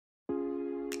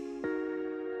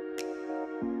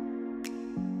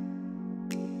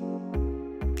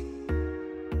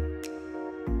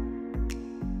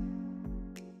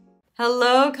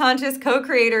Hello, conscious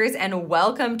co-creators, and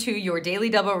welcome to your daily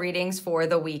double readings for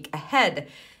the week ahead.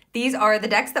 These are the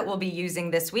decks that we'll be using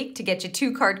this week to get you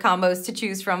 2 card combos to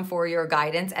choose from for your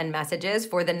guidance and messages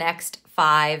for the next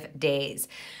 5 days.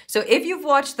 So if you've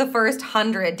watched the first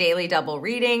 100 daily double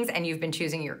readings and you've been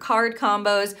choosing your card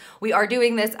combos, we are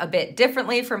doing this a bit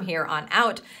differently from here on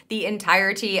out. The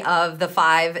entirety of the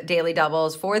 5 daily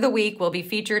doubles for the week will be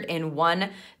featured in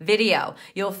one video.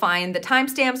 You'll find the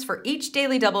timestamps for each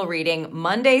daily double reading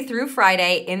Monday through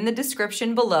Friday in the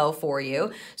description below for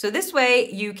you. So this way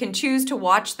you can choose to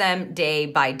watch them day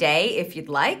by day if you'd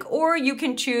like, or you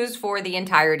can choose for the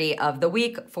entirety of the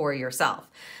week for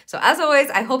yourself. So as always,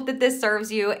 I hope that this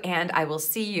serves you, and I will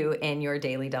see you in your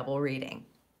daily double reading.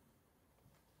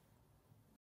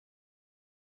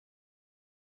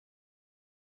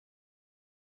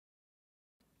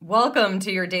 Welcome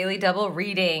to your daily double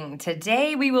reading.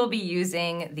 Today we will be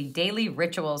using the Daily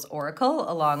Rituals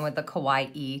Oracle along with the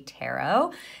Kawaii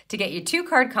Tarot to get you 2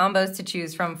 card combos to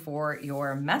choose from for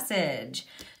your message.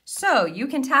 So you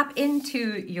can tap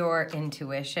into your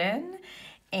intuition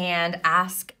and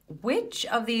ask which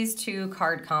of these 2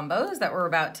 card combos that we're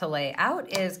about to lay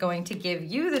out is going to give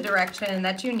you the direction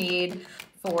that you need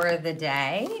for the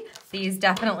day. These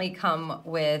definitely come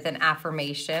with an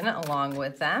affirmation along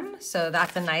with them, so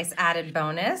that's a nice added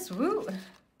bonus. Woo!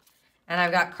 And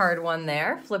I've got card 1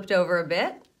 there, flipped over a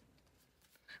bit.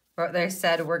 But they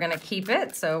said we're gonna keep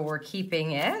it, so we're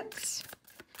keeping it.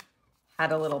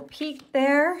 Had a little peek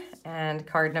there, and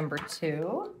card number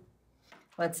 2.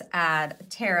 Let's add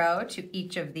tarot to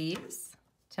each of these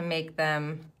to make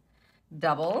them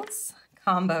doubles,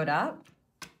 comboed up.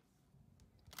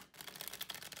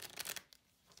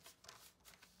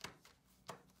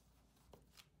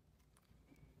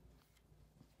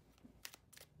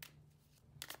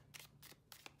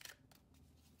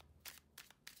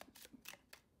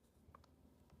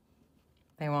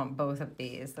 They want both of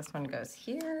these. This one goes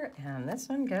here and this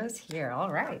one goes here.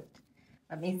 All right,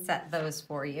 let me set those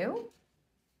for you.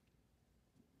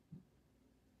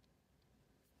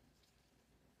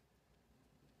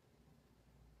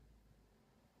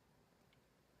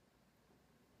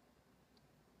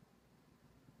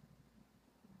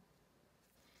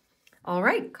 All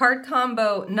right, card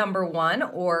combo number 1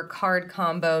 or card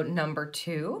combo number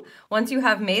 2. Once you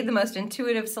have made the most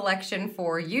intuitive selection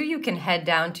for you, you can head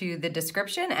down to the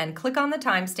description and click on the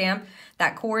timestamp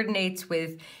that coordinates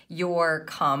with your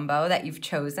combo that you've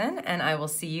chosen, and I will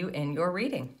see you in your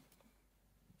reading.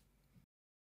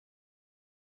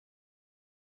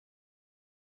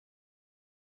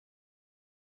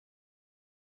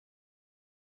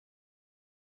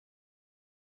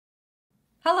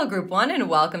 Hello Group 1 and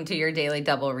welcome to your daily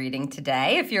double reading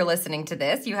today. If you're listening to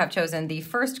this, you have chosen the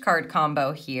first card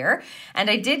combo here. And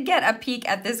I did get a peek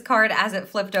at this card as it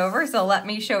flipped over, so let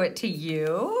me show it to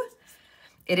you.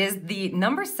 It is the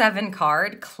number 7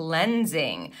 card,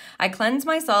 Cleansing. I cleanse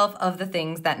myself of the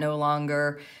things that no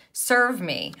longer serve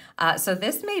me. So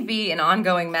this may be an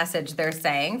ongoing message they're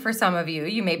saying for some of you.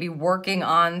 You may be working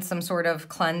on some sort of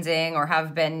cleansing or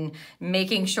have been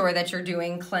making sure that you're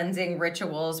doing cleansing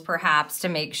rituals perhaps to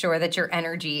make sure that your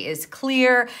energy is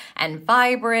clear and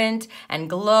vibrant and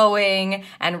glowing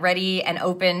and ready and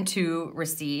open to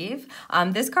receive.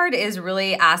 This card is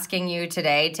really asking you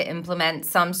today to implement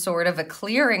some sort of a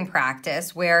clearing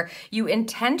practice where you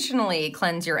intentionally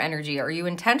cleanse your energy or you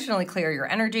intentionally clear your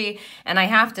energy. And I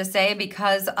have to say,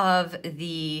 because of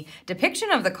the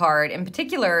depiction of the card in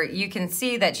particular, you can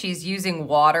see that she's using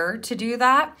water to do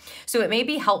that. So it may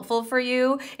be helpful for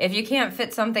you if you can't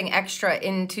fit something extra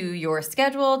into your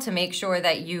schedule to make sure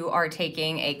that you are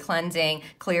taking a cleansing,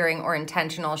 clearing, or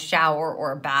intentional shower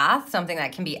or bath, something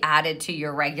that can be added to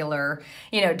your regular,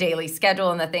 daily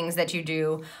schedule and the things that you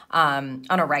do on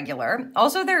a regular.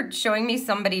 Also, they're showing me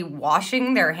somebody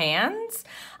washing their hands.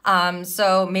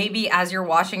 So maybe as you're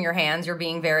washing your hands, you're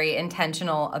being very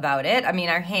intentional about it. I mean,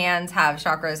 our hands have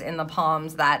chakras in the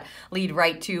palms that lead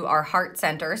right to our heart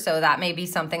center. So that may be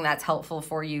something that's helpful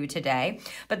for you today.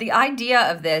 But the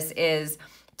idea of this is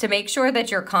to make sure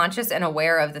that you're conscious and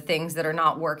aware of the things that are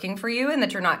not working for you and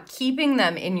that you're not keeping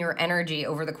them in your energy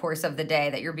over the course of the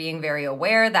day, that you're being very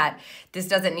aware that this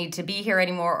doesn't need to be here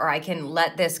anymore, or I can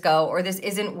let this go, or this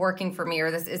isn't working for me,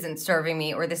 or this isn't serving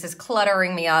me, or this is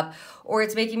cluttering me up, or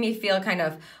it's making me feel kind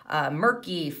of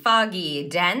murky, foggy,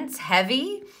 dense,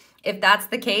 heavy. If that's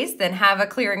the case, then have a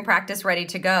clearing practice ready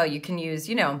to go. You can use,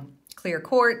 clear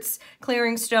quartz,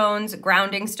 clearing stones,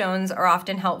 grounding stones are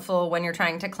often helpful when you're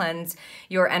trying to cleanse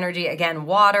your energy. Again,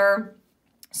 water,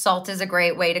 Salt is a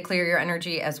great way to clear your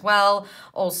energy as well.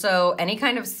 Also, any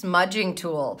kind of smudging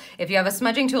tool. If you have a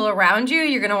smudging tool around you,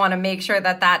 you're going to want to make sure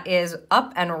that that is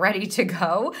up and ready to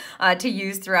go to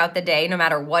use throughout the day, no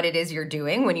matter what it is you're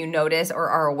doing. When you notice or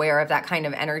are aware of that kind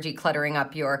of energy cluttering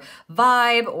up your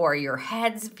vibe, or your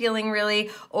head's feeling really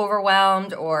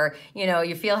overwhelmed, or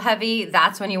you feel heavy,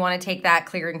 that's when you want to take that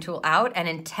clearing tool out and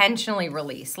intentionally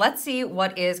release. Let's see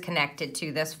what is connected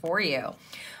to this for you.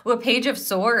 Ooh, a Page of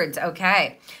Swords.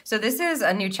 Okay, so this is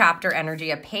a new chapter energy,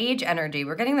 a page energy.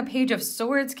 We're getting the Page of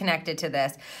Swords connected to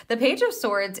this. The Page of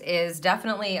Swords is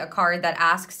definitely a card that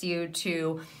asks you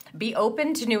to be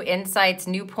open to new insights,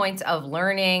 new points of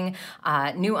learning,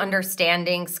 new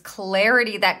understandings,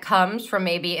 clarity that comes from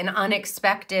maybe an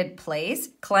unexpected place,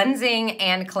 cleansing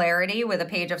and clarity with a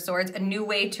Page of Swords, a new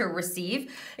way to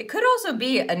receive. It could also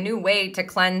be a new way to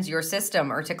cleanse your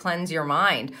system, or to cleanse your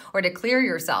mind, or to clear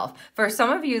yourself. For some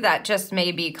of you, that just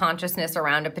may be consciousness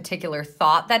around a particular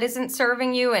thought that isn't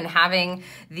serving you, and having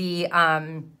the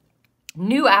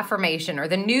new affirmation or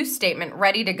the new statement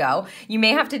ready to go. You may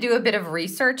have to do a bit of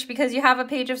research because you have a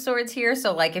Page of Swords here.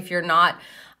 So like if you're not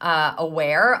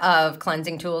aware of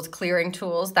cleansing tools, clearing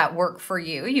tools that work for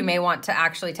you, you may want to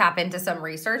actually tap into some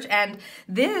research. And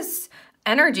this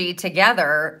energy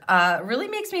together really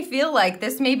makes me feel like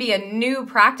this may be a new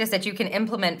practice that you can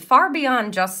implement far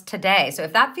beyond just today. So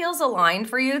if that feels aligned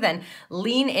for you, then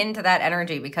lean into that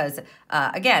energy, because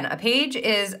again, a page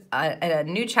is a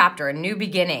new chapter, a new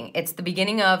beginning. It's the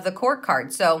beginning of the court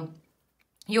card. So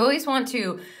you always want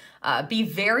to be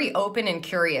very open and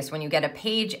curious when you get a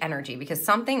page energy, because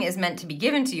something is meant to be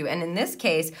given to you. And in this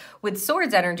case, with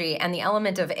swords energy and the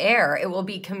element of air, it will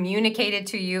be communicated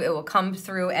to you. It will come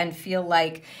through and feel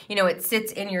like, it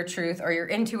sits in your truth, or your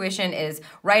intuition is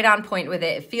right on point with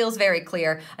it. It feels very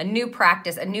clear, a new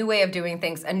practice, a new way of doing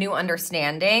things, a new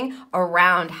understanding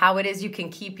around how it is you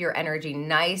can keep your energy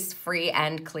nice, free,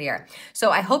 and clear. So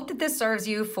I hope that this serves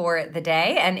you for the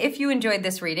day. And if you enjoyed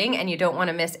this reading and you don't want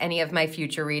to miss any of my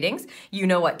future readings, you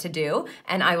know what to do,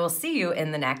 and I will see you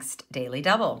in the next Daily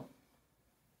Double.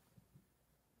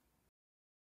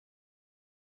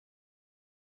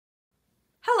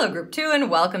 Hello, Group 2, and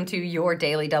welcome to your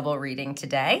Daily Double reading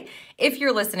today. If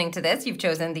you're listening to this, you've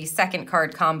chosen the second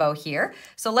card combo here.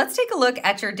 So let's take a look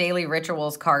at your Daily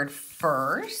Rituals card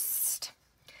first.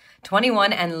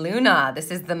 21 and Luna. This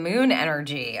is the moon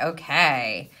energy.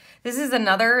 Okay. This is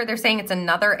they're saying it's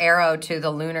another arrow to the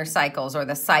lunar cycles, or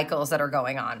the cycles that are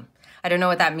going on. I don't know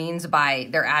what that means by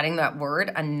they're adding that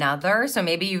word, another. So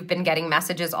maybe you've been getting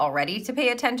messages already to pay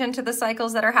attention to the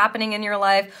cycles that are happening in your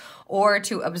life, or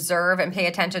to observe and pay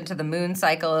attention to the moon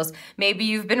cycles. Maybe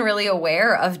you've been really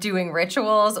aware of doing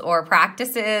rituals or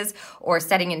practices or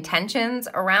setting intentions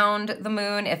around the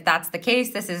moon. If that's the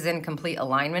case, this is in complete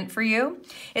alignment for you.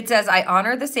 It says, I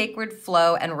honor the sacred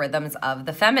flow and rhythms of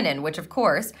the feminine, which of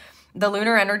course, the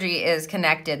lunar energy is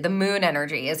connected, the moon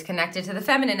energy is connected to the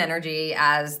feminine energy,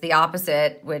 as the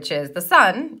opposite, which is the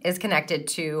sun, is connected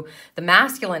to the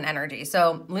masculine energy.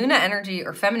 So Luna energy,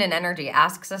 or feminine energy,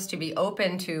 asks us to be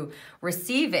open to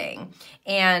receiving.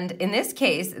 And in this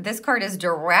case, this card is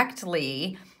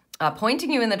directly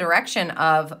pointing you in the direction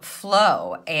of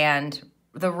flow and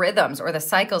the rhythms or the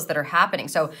cycles that are happening.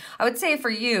 So I would say for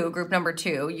you, group number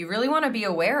 2, you really want to be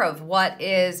aware of what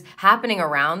is happening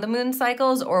around the moon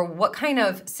cycles, or what kind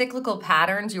of cyclical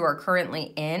patterns you are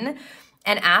currently in,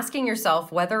 and asking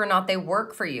yourself whether or not they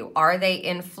work for you. Are they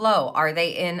in flow? Are they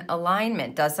in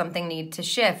alignment? Does something need to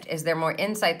shift? Is there more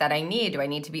insight that I need? Do I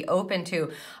need to be open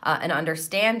to an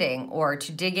understanding, or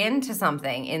to dig into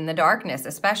something in the darkness,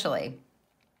 especially?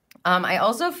 I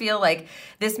also feel like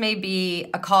this may be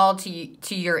a call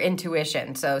to your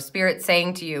intuition. So Spirit's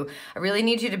saying to you, I really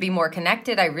need you to be more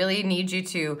connected. I really need you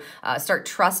to start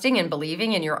trusting and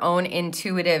believing in your own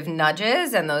intuitive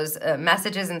nudges and those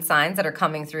messages and signs that are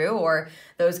coming through, or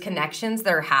those connections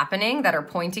that are happening that are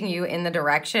pointing you in the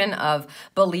direction of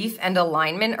belief and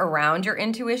alignment around your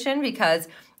intuition, because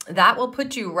that will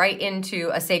put you right into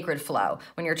a sacred flow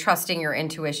when you're trusting your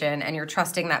intuition, and you're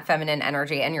trusting that feminine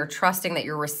energy, and you're trusting that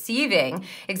you're receiving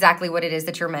exactly what it is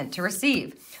that you're meant to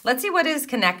receive. Let's see what is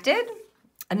connected.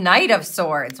 A Knight of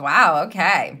Swords. Wow,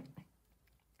 okay.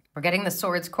 We're getting the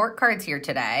Swords court cards here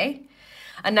today.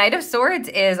 A Knight of Swords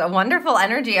is a wonderful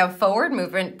energy of forward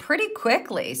movement pretty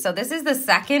quickly. So this is the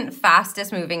second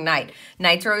fastest moving knight.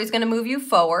 Knights are always going to move you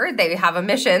forward. They have a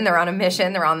mission. They're on a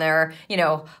mission. They're on their,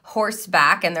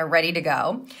 horseback and they're ready to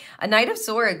go. A Knight of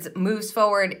Swords moves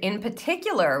forward in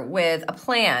particular with a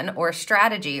plan or a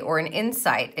strategy or an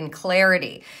insight and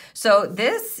clarity. So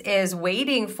this is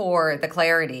waiting for the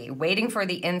clarity, waiting for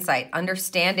the insight,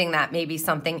 understanding that maybe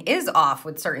something is off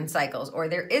with certain cycles, or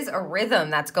there is a rhythm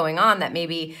that's going on that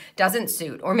maybe doesn't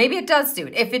suit, or maybe it does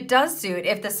suit. If it does suit,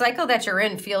 if the cycle that you're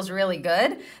in feels really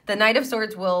good, the Knight of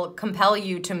Swords will compel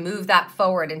you to move that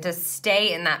forward and to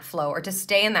stay in that flow or to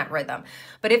stay in that rhythm.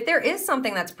 But if there is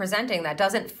something that's presenting that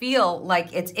doesn't feel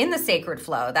like it's in the sacred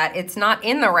flow, that it's not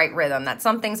in the right rhythm, that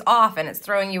something's off and it's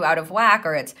throwing you out of whack,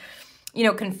 or it's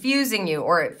confusing you,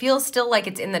 or it feels still like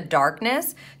it's in the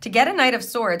darkness, to get a Knight of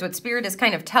Swords, what Spirit is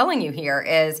kind of telling you here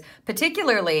is,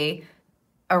 particularly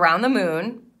around the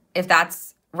moon, if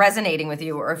that's resonating with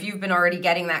you, or if you've been already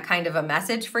getting that kind of a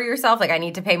message for yourself, like I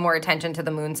need to pay more attention to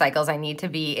the moon cycles, I need to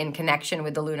be in connection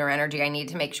with the lunar energy, I need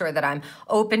to make sure that I'm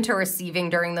open to receiving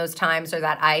during those times, or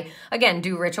that I, again,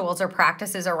 do rituals or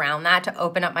practices around that to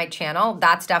open up my channel,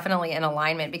 that's definitely in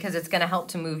alignment because it's going to help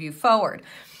to move you forward.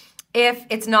 If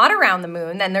it's not around the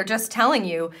moon, then they're just telling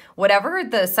you whatever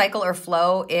the cycle or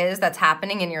flow is that's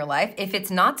happening in your life, if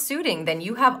it's not suiting, then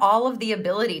you have all of the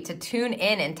ability to tune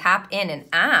in and tap in and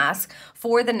ask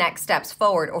for the next steps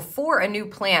forward, or for a new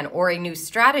plan or a new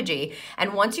strategy.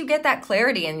 And once you get that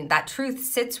clarity and that truth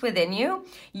sits within you,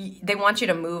 they want you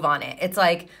to move on it. It's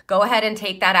like, go ahead and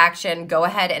take that action, go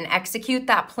ahead and execute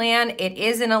that plan. It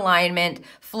is in alignment,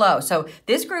 flow. So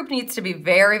this group needs to be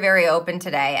very, very open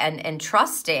today and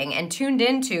trusting and tuned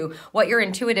into what your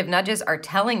intuitive nudges are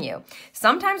telling you.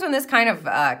 Sometimes when this kind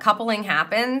of coupling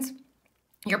happens,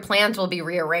 your plans will be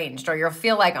rearranged, or you'll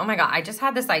feel like, oh my God, I just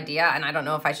had this idea and I don't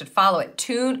know if I should follow it.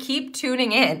 Keep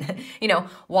tuning in,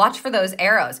 watch for those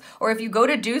arrows. Or if you go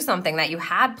to do something that you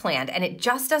had planned and it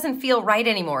just doesn't feel right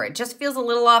anymore, it just feels a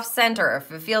little off center,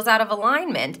 if it feels out of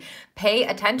alignment, pay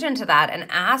attention to that and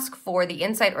ask for the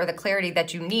insight or the clarity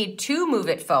that you need to move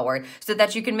it forward, so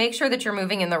that you can make sure that you're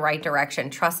moving in the right direction,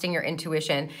 trusting your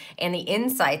intuition and the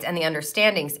insights and the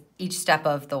understandings each step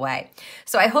of the way.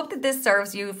 So I hope that this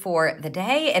serves you for the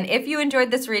day. And if you enjoyed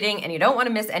this reading and you don't want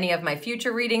to miss any of my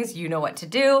future readings, you know what to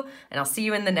do. And I'll see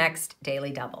you in the next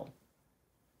Daily Double.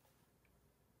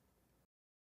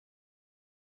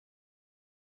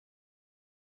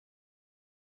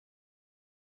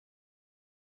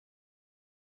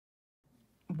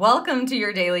 Welcome to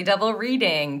your Daily Double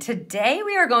reading. Today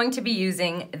we are going to be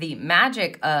using the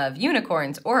Magic of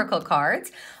Unicorns Oracle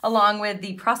cards along with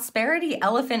the Prosperity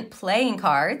Elephant playing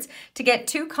cards to get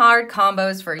 2 card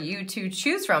combos for you to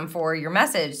choose from for your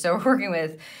message. So we're working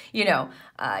with,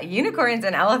 unicorns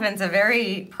and elephants, a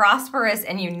very prosperous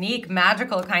and unique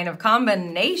magical kind of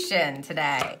combination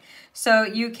today. So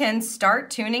you can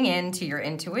start tuning in to your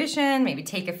intuition, maybe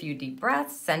take a few deep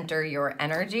breaths, center your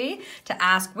energy to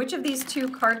ask which of these 2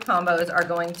 card combos are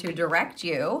going to direct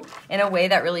you in a way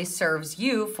that really serves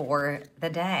you for the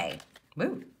day.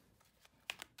 Woo.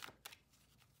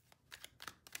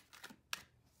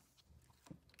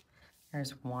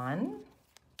 There's 1.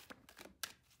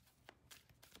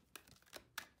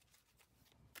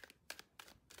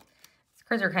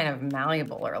 Cards are kind of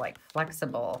malleable or like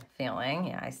flexible feeling.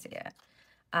 Yeah, I see it.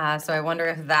 So I wonder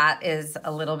if that is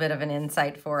a little bit of an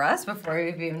insight for us before we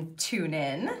even tune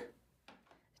in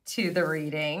to the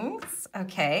readings.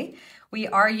 Okay, we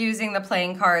are using the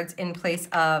playing cards in place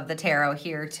of the tarot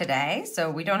here today. So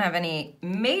we don't have any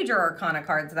major arcana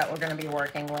cards that we're going to be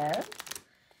working with.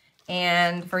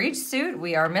 And for each suit,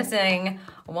 we are missing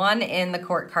 1 in the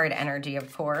court card energy,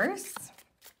 of course.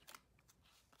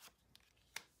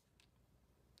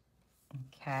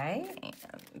 Okay,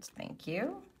 and thank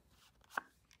you.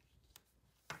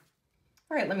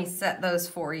 All right, let me set those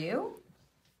for you.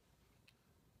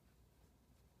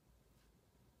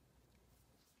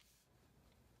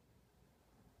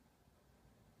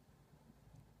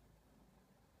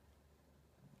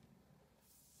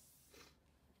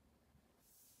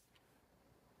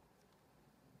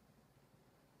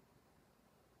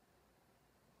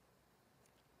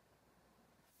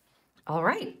 All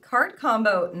right, card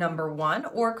combo number 1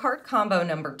 or card combo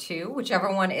number 2,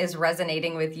 whichever one is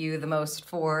resonating with you the most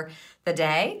for the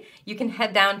day. You can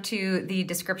head down to the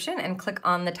description and click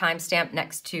on the timestamp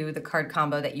next to the card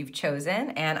combo that you've chosen,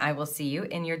 and I will see you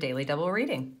in your Daily Double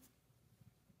reading.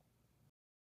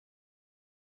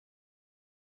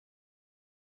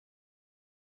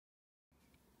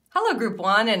 Hello, Group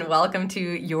 1, and welcome to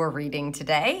your reading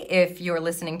today. If you're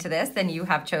listening to this, then you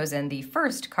have chosen the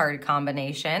first card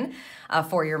combination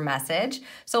for your message.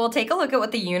 So we'll take a look at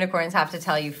what the unicorns have to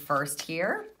tell you first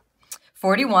here.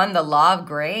 41, the Law of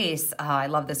Grace. I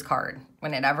love this card.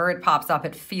 Whenever it pops up,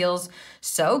 it feels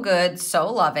so good, so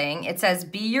loving. It says,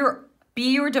 be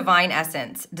your divine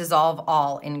essence, dissolve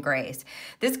all in grace.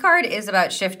 This card is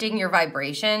about shifting your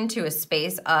vibration to a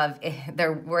space of,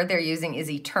 the word they're using is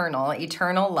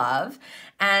eternal love.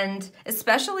 And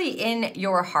especially in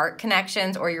your heart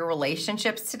connections or your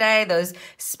relationships today, those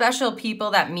special people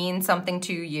that mean something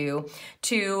to you,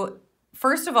 to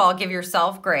first of all, give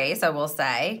yourself grace, I will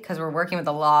say, because we're working with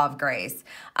the law of grace,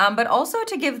 but also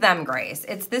to give them grace.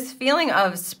 It's this feeling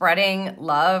of spreading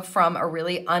love from a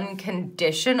really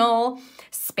unconditional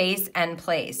space and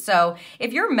place. So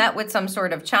if you're met with some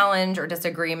sort of challenge or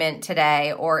disagreement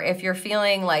today, or if you're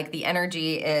feeling like the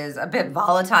energy is a bit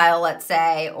volatile, let's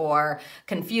say, or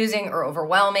confusing or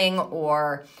overwhelming,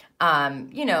 or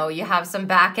you know, you have some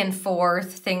back and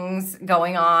forth things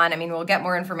going on. I mean, we'll get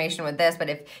more information with this, but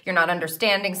if you're not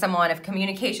understanding someone, if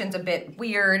communication's a bit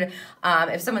weird,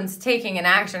 if someone's taking an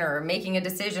action or making a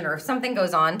decision, or if something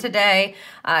goes on today,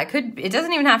 it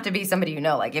doesn't even have to be somebody you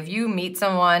know. Like if you meet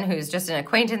someone who's just an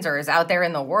acquaintance or is out there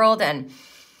in the world and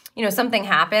you know, something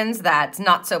happens that's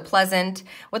not so pleasant,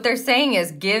 what they're saying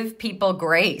is give people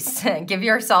grace. Give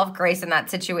yourself grace in that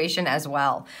situation as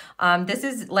well. This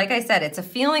is, like I said, it's a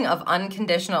feeling of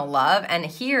unconditional love. And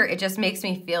here it just makes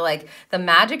me feel like the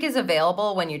magic is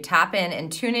available when you tap in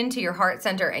and tune into your heart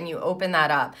center and you open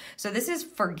that up. So this is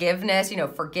forgiveness, you know,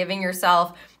 forgiving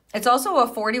yourself. It's also a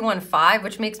 41-5,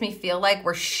 which makes me feel like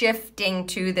we're shifting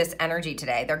to this energy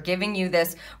today. They're giving you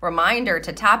this reminder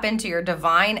to tap into your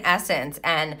divine essence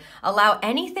and allow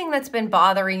anything that's been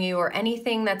bothering you or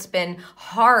anything that's been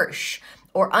harsh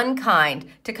or unkind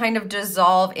to kind of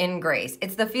dissolve in grace.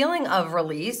 It's the feeling of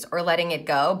release or letting it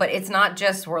go, but it's not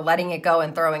just we're letting it go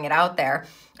and throwing it out there.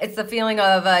 It's the feeling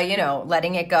of, you know,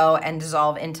 letting it go and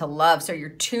dissolve into love. So you're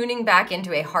tuning back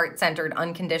into a heart-centered,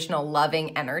 unconditional,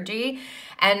 loving energy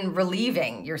and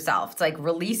relieving yourself. It's like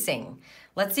releasing.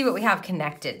 Let's see what we have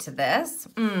connected to this.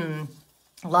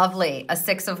 Lovely. A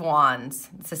 6 of Wands.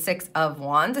 It's a 6 of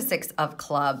Wands, a 6 of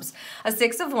Clubs. A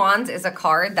 6 of Wands is a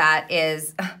card that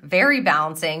is very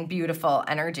balancing, beautiful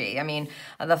energy. I mean,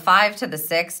 the 5 to the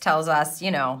 6 tells us, you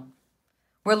know,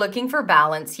 we're looking for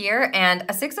balance here, and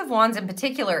a 6 of Wands in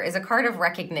particular is a card of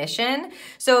recognition.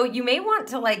 So you may want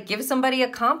to like give somebody a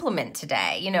compliment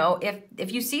today. You know,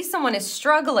 if you see someone is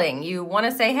struggling, you want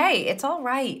to say, hey, it's all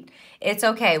right. It's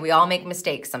okay. We all make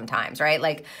mistakes sometimes, right?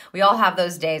 Like we all have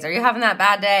those days. Are you having that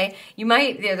bad day? You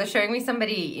might, they're showing me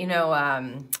somebody, you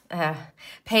know,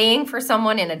 paying for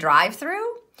someone in a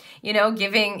drive-through. You know,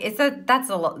 giving,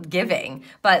 that's giving,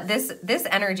 but this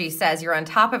energy says you're on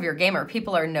top of your game, or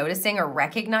people are noticing or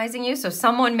recognizing you. So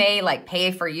someone may like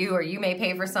pay for you, or you may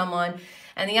pay for someone.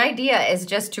 And the idea is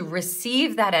just to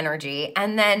receive that energy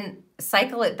and then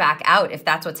cycle it back out if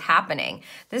that's what's happening.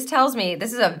 This tells me,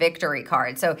 this is a victory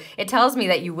card. So it tells me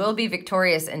that you will be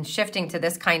victorious in shifting to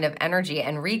this kind of energy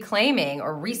and reclaiming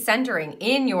or recentering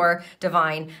in your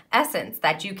divine essence,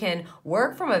 that you can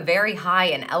work from a very high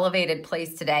and elevated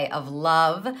place today of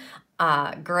love,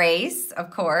 grace,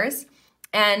 of course,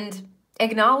 and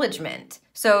acknowledgement.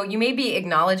 So you may be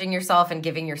acknowledging yourself and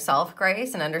giving yourself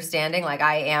grace and understanding like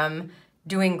I am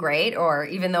doing great, or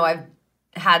even though I've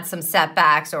had some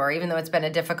setbacks, or even though it's been a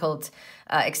difficult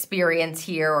experience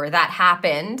here, or that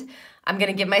happened, I'm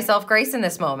going to give myself grace in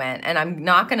this moment, and I'm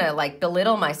not going to like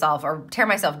belittle myself or tear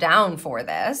myself down for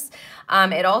this.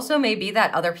 It also may be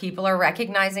that other people are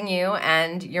recognizing you,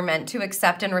 and you're meant to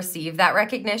accept and receive that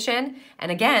recognition.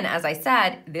 And again, as I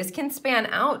said, this can span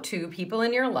out to people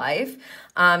in your life,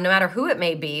 no matter who it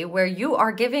may be, where you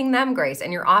are giving them grace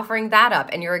and you're offering that up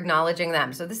and you're acknowledging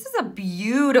them. So this is a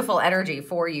beautiful energy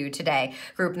for you today,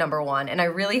 group number 1. And I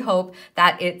really hope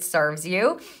that it serves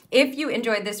you. If you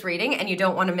enjoyed this reading and you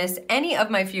don't want to miss any of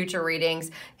my future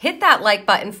readings, hit that like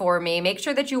button for me. Make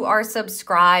sure that you are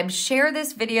subscribed. Share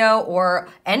this video or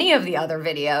any of the other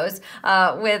videos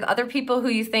with other people who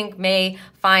you think may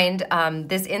find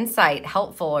this insight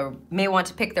helpful, or may want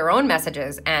to pick their own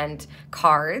messages and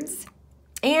cards.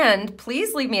 And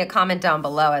please leave me a comment down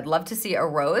below. I'd love to see a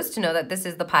rose to know that this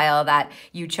is the pile that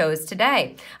you chose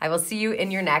today. I will see you in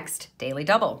your next Daily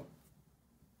Double.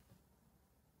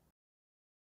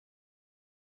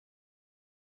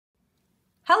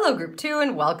 Hello, Group 2,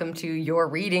 and welcome to your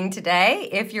reading today.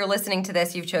 If you're listening to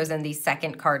this, you've chosen the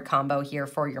second card combo here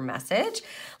for your message.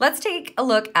 Let's take a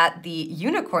look at the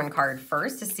unicorn card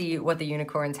first to see what the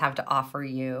unicorns have to offer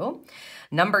you.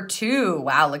 Number 2,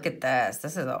 wow, look at this.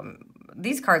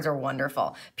 These cards are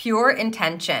wonderful. Pure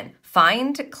intention.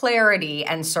 Find clarity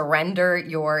and surrender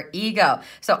your ego.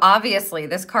 So obviously,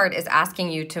 this card is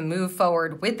asking you to move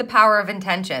forward with the power of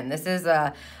intention. This is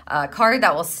a card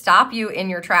that will stop you in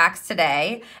your tracks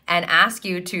today and ask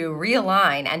you to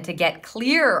realign and to get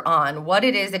clear on what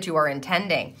it is that you are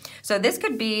intending. So this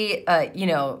could be,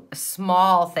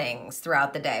 small things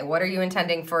throughout the day. What are you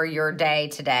intending for your day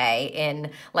today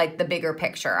in like the bigger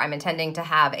picture? I'm intending to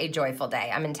have a joyful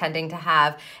day. I'm intending to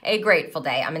have a grateful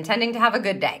day. I'm intending to have a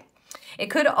good day. It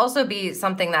could also be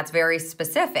something that's very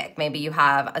specific. Maybe you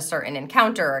have a certain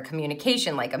encounter, a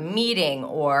communication, like a meeting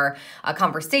or a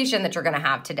conversation that you're going to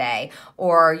have today,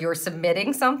 or you're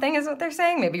submitting something is what they're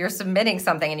saying. Maybe you're submitting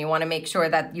something and you want to make sure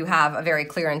that you have a very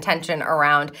clear intention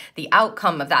around the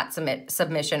outcome of that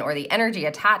submission or the energy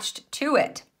attached to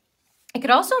it. It could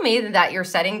also mean that you're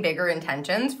setting bigger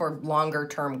intentions for longer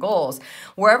term goals.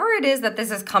 Wherever it is that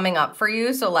this is coming up for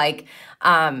you, so like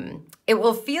it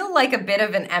will feel like a bit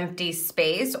of an empty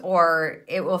space or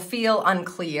it will feel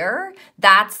unclear.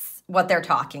 That's what they're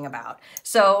talking about.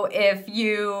 So if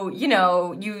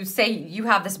you say you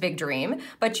have this big dream,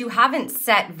 but you haven't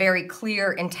set very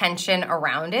clear intention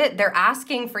around it, they're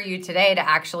asking for you today to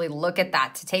actually look at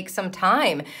that, to take some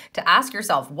time to ask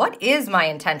yourself, what is my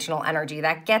intentional energy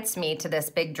that gets me to this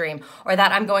big dream or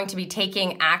that I'm going to be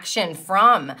taking action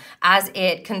from as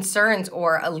it concerns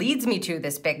or leads me to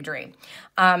this big dream?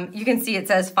 You can see it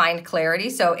says find clarity.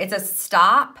 So it's a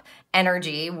stop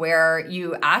energy where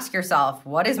you ask yourself,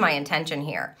 what is my intention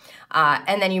here?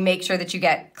 And then you make sure that you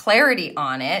get clarity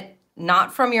on it,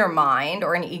 not from your mind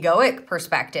or an egoic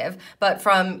perspective, but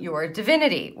from your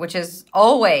divinity, which is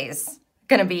always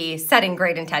going to be setting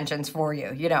great intentions for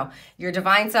you. You know, your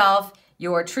divine self,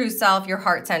 your true self, your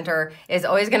heart center is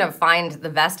always going to find the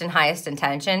best and highest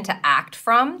intention to act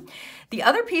from. The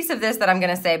other piece of this that I'm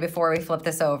going to say before we flip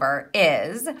this over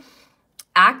is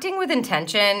acting with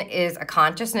intention is a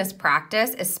consciousness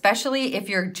practice, especially if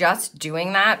you're just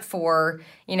doing that for,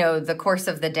 the course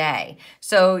of the day.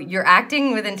 So you're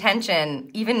acting with intention,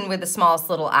 even with the smallest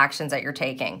little actions that you're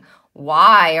taking.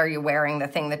 Why are you wearing the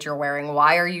thing that you're wearing?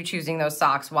 Why are you choosing those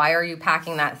socks? Why are you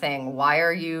packing that thing? Why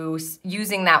are you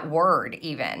using that word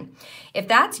even? If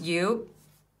that's you,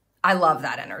 I love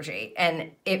that energy.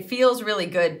 And it feels really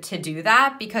good to do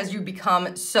that because you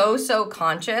become so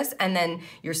conscious. And then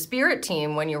your spirit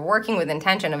team, when you're working with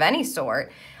intention of any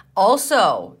sort,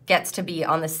 also gets to be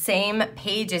on the same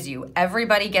page as you.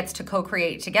 Everybody gets to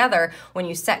co-create together when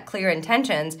you set clear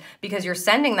intentions because you're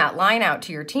sending that line out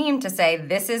to your team to say,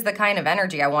 this is the kind of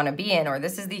energy I want to be in, or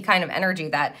this is the kind of energy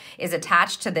that is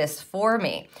attached to this for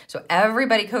me. So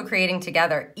everybody co-creating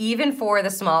together, even for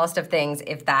the smallest of things,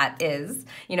 if that is,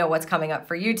 what's coming up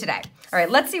for you today. All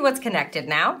right, let's see what's connected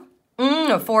now.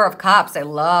 Four of Cups. I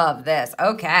love this.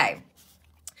 Okay.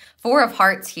 Four of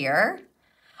Hearts here.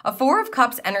 A Four of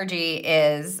Cups energy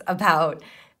is about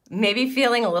maybe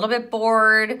feeling a little bit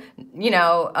bored,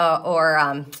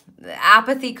 or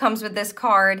apathy comes with this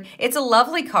card. It's a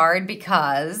lovely card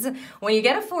because when you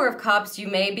get a Four of Cups, you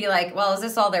may be like, well, is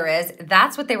this all there is?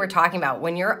 That's what they were talking about.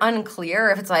 When you're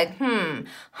unclear, if it's like,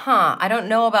 I don't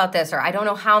know about this, or I don't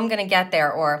know how I'm going to get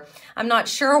there, or I'm not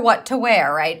sure what to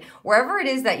wear, right? Wherever it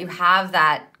is that you have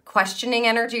that questioning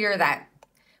energy or that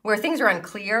where things are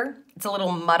unclear, it's a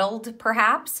little muddled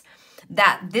perhaps,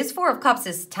 that this Four of Cups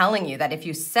is telling you that if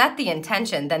you set the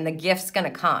intention, then the gift's going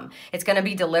to come. It's going to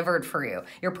be delivered for you.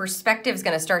 Your perspective's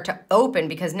going to start to open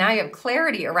because now you have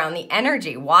clarity around the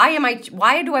energy. Why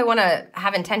do I want to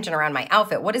have intention around my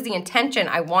outfit? What is the intention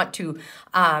I want to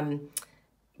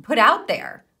put out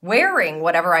there? Wearing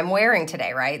whatever I'm wearing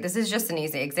today, right? This is just an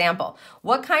easy example.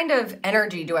 What kind of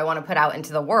energy do I want to put out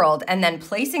into the world? And then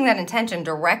placing that intention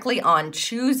directly on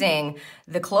choosing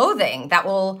the clothing that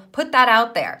will put that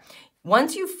out there.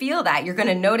 Once you feel that, you're going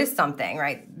to notice something,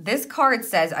 right? This card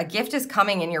says a gift is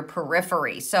coming in your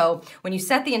periphery. So when you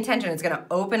set the intention, it's going to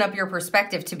open up your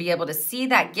perspective to be able to see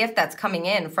that gift that's coming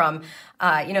in from,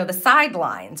 the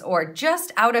sidelines or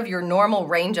just out of your normal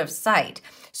range of sight.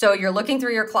 So you're looking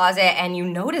through your closet and you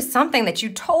notice something that you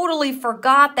totally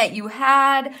forgot that you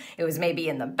had. It was maybe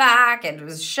in the back, it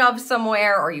was shoved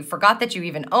somewhere, or you forgot that you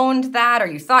even owned that, or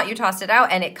you thought you tossed it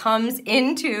out, and it comes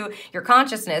into your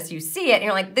consciousness. You see it and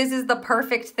you're like, this is the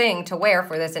perfect thing to wear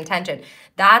for this intention.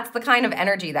 That's the kind of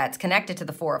energy that's connected to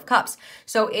the Four of Cups.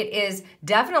 So it is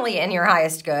definitely in your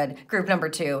highest good, group number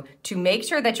 2, to make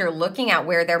sure that you're looking at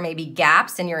where there may be gaps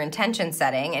gaps in your intention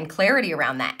setting and clarity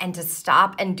around that, and to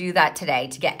stop and do that today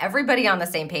to get everybody on the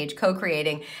same page,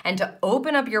 co-creating, and to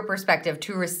open up your perspective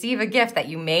to receive a gift that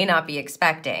you may not be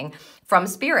expecting from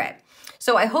Spirit.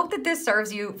 So I hope that this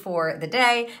serves you for the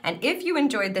day. And if you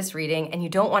enjoyed this reading and you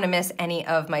don't want to miss any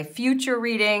of my future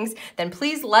readings, then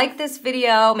please like this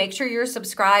video. Make sure you're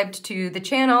subscribed to the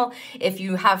channel. If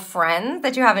you have friends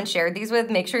that you haven't shared these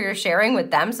with, make sure you're sharing with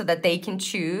them so that they can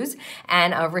choose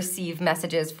and receive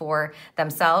messages for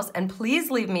themselves. And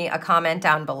please leave me a comment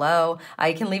down below.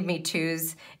 You can leave me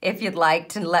twos if you'd like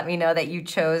to let me know that you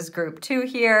chose group 2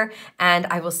 here. And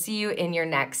I will see you in your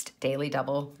next Daily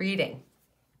Double reading.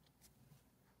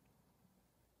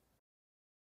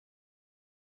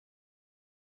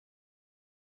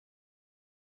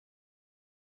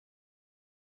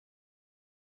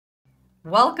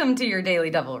 Welcome to your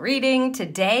Daily Double reading.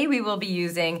 Today we will be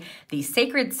using the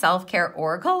Sacred Self-Care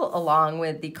Oracle along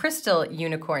with the Crystal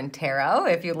Unicorn Tarot.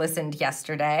 If you listened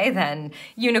yesterday, then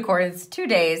unicorns 2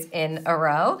 days in a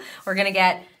row. We're going to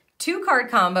get 2 card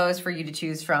combos for you to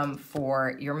choose from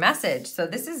for your message. So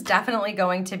this is definitely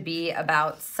going to be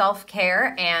about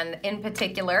self-care, and in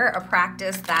particular, a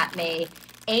practice that may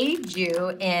aid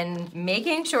you in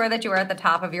making sure that you are at the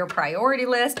top of your priority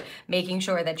list, making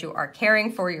sure that you are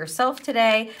caring for yourself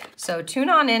today. So tune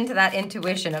on into that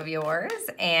intuition of yours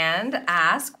and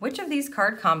ask which of these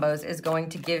card combos is going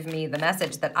to give me the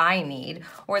message that I need,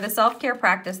 or the self-care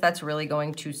practice that's really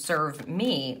going to serve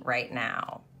me right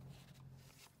now.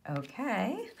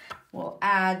 Okay, we'll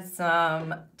add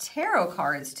some tarot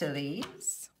cards to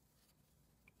these.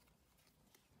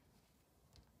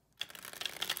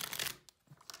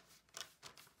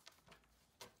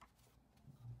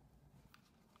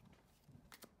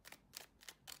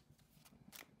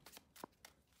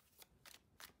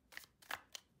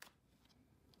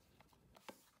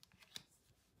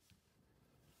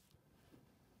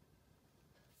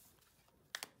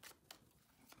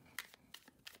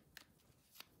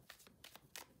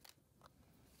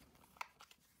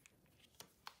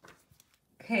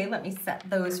 Okay, let me set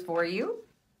those for you.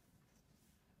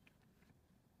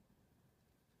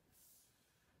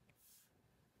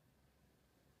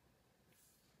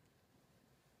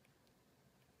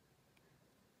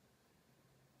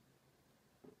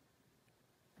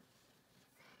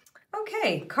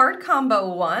 Okay, card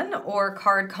combo 1 or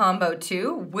card combo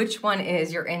 2, which one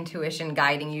is your intuition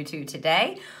guiding you to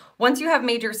today? Once you have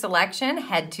made your selection,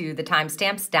 head to the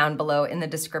timestamps down below in the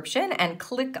description and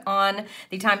click on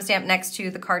the timestamp next to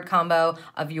the card combo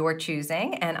of your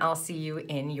choosing, and I'll see you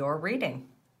in your reading.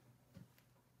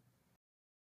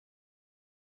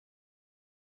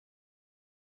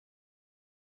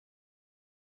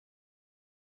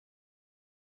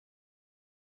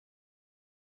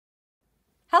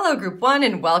 Hello, Group 1,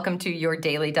 and welcome to your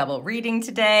Daily Double reading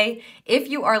today. If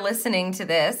you are listening to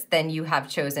this, then you have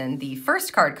chosen the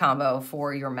first card combo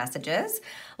for your messages.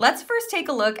 Let's first take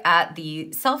a look at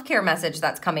the self-care message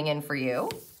that's coming in for you.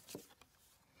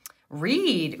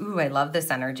 Read. Ooh, I love this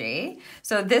energy.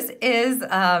 So this is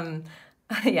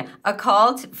yeah, a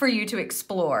call for you to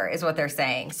explore is what they're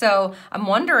saying. So I'm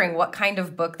wondering what kind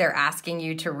of book they're asking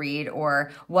you to read,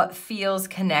 or what feels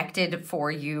connected for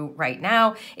you right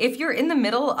now. If you're in the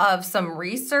middle of some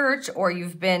research, or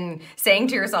you've been saying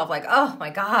to yourself like, oh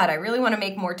my God, I really want to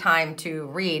make more time to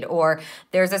read, or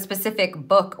there's a specific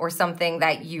book or something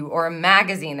that you, or a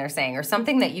magazine they're saying, or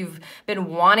something that you've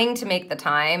been wanting to make the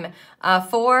time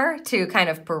for, to kind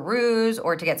of peruse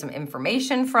or to get some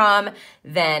information from,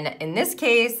 then in this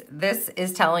case, this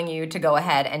is telling you to go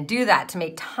ahead and do that, to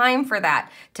make time for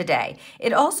that today.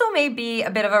 It also may be a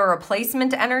bit of a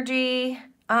replacement energy,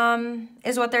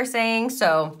 is what they're saying.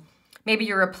 So maybe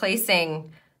you're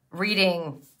replacing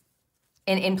reading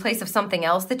in place of something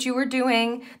else that you were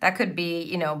doing. That could be,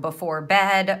 you know, before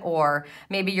bed, or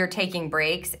maybe you're taking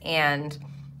breaks and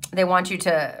they want you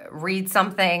to read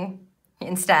something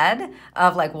instead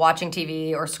of like watching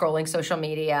TV or scrolling social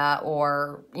media,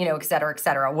 or, you know, et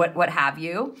cetera, what have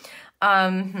you.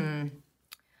 The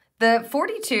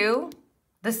 42,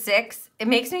 the 6, it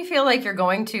makes me feel like you're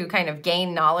going to kind of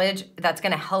gain knowledge that's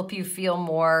going to help you feel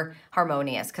more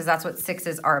harmonious, because that's what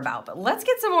 6s are about. But let's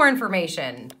get some more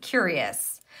information.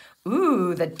 Curious.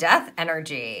 Ooh, the Death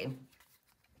energy.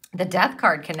 The Death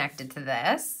card connected to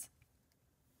this.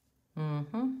 Let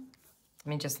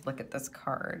me just look at this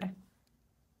card.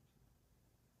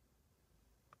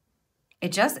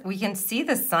 We can see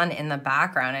the sun in the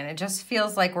background, and it just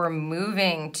feels like we're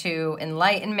moving to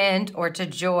enlightenment, or to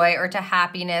joy, or to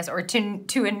happiness, or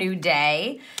to a new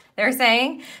day. they're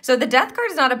saying. So the death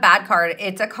card is not a bad card.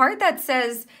 It's a card that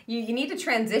says you need to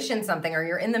transition something, or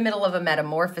you're in the middle of a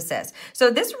metamorphosis.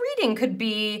 So this reading could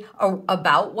be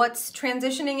about what's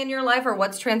transitioning in your life or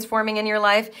what's transforming in your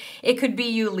life. It could be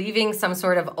you leaving some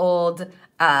sort of old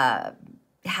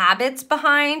habits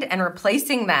behind and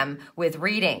replacing them with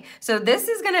reading. So this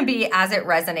is going to be as it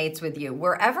resonates with you.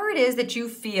 Wherever it is that you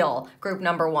feel, group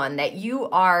number one, that you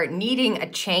are needing a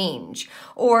change,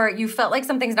 or you felt like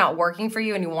something's not working for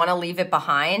you and you want to leave it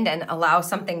behind and allow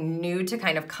something new to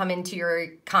kind of come into your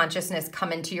consciousness,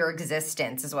 come into your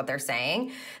existence, is what they're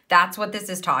saying. That's what this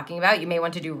is talking about. You may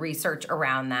want to do research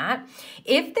around that.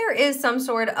 If there is some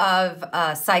sort of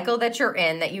cycle that you're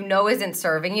in that you know isn't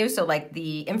serving you, so like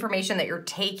the information that you're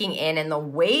taking in and the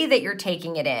way that you're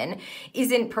taking it in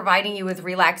isn't providing you with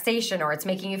relaxation, or it's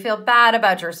making you feel bad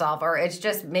about yourself, or it's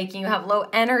just making you have low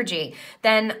energy,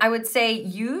 then I would say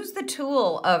use the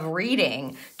tool of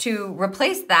reading to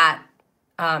replace that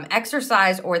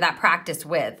exercise or that practice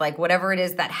with, like whatever it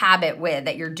is, that habit with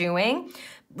that you're doing.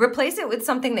 Replace it with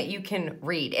something that you can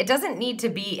read. It doesn't need to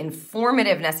be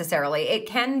informative necessarily. It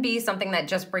can be something that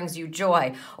just brings you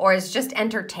joy or is just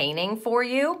entertaining for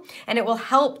you, and it will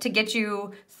help to get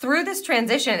you through this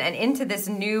transition and into this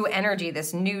new energy,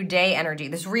 this new day energy,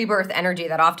 this rebirth energy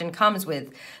that often comes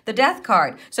with the death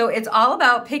card. So it's all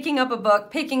about picking up a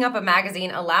book, picking up a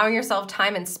magazine, allowing yourself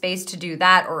time and space to do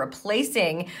that, or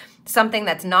replacing something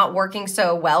that's not working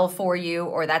so well for you,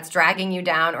 or that's dragging you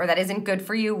down, or that isn't good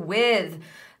for you, with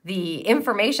the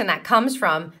information that comes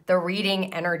from the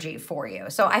reading energy for you.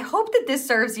 So I hope that this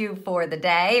serves you for the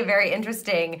day. Very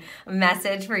interesting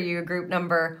message for you, group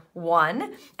number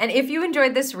one. And if you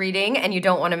enjoyed this reading and you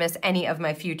don't want to miss any of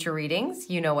my future readings,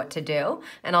 you know what to do.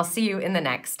 And I'll see you in the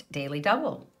next Daily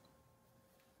Double.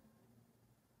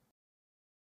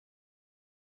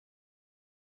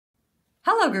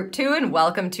 Hello, Group 2, and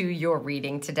welcome to your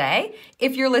reading today.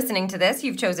 If you're listening to this,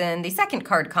 you've chosen the second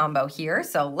card combo here,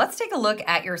 so let's take a look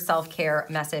at your self-care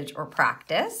message or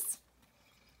practice.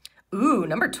 Ooh,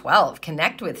 number 12,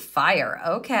 connect with fire.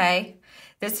 Okay,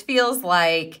 this feels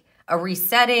like a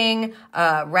resetting,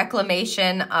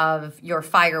 reclamation of your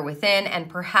fire within, and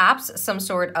perhaps some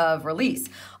sort of release.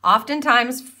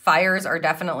 Oftentimes, fires are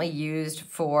definitely used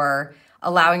for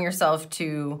allowing yourself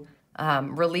to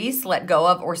release, let go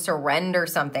of, or surrender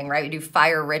something, right? We do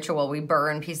fire ritual. We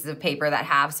burn pieces of paper that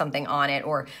have something on it,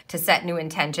 or to set new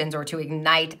intentions, or to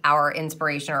ignite our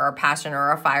inspiration or our passion or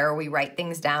our fire. We write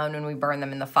things down and we burn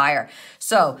them in the fire.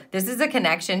 So this is a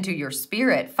connection to your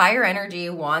spirit. Fire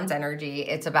energy, wands energy,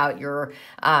 it's about your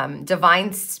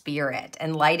divine spirit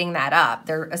and lighting that up.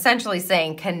 They're essentially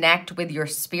saying connect with your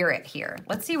spirit here.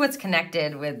 Let's see what's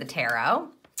connected with the tarot.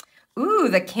 Ooh,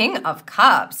 the King of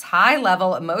Cups, high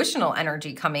level emotional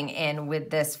energy coming in with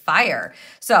this fire.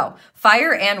 So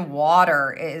fire and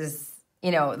water is,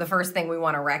 the first thing we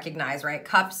want to recognize, right?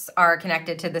 Cups are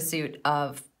connected to the suit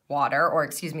of water, or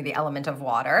excuse me, the element of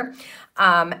water.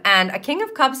 And a King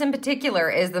of Cups in particular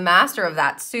is the master of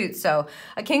that suit. So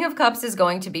a King of Cups is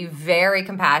going to be very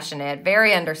compassionate,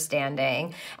 very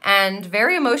understanding, and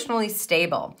very emotionally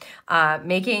stable,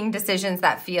 making decisions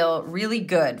that feel really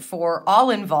good for all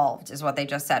involved, is what they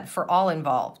just said, for all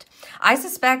involved. I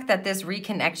suspect that this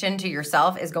reconnection to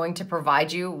yourself is going to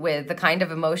provide you with the kind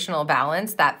of emotional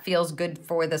balance that feels good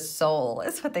for the soul,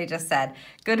 is what they just said.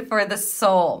 Good for the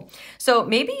soul. So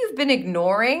maybe you've been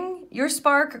ignoring your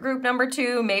spark, group number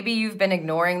 2. Maybe you've been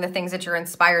ignoring the things that you're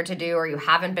inspired to do, or you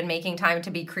haven't been making time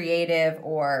to be creative,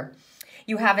 or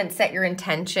you haven't set your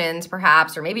intentions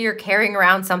perhaps, or maybe you're carrying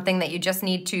around something that you just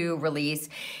need to release.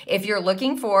 If you're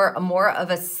looking for more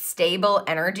of a stable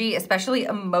energy, especially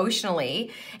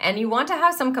emotionally, and you want to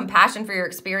have some compassion for your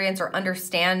experience or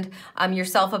understand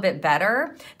yourself a bit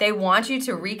better, they want you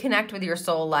to reconnect with your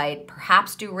soul light,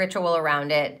 perhaps do ritual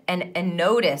around it, and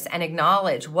notice and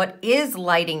acknowledge what is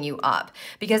lighting you up.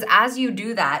 Because as you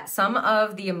do that, some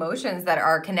of the emotions that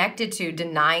are connected to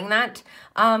denying that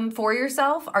for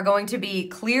yourself are going to be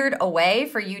cleared away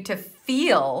for you to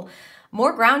feel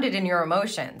more grounded in your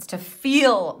emotions, to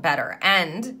feel better.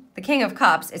 And the King of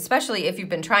Cups, especially if you've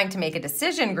been trying to make a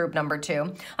decision, group number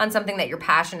 2, on something that you're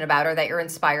passionate about or that you're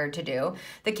inspired to do,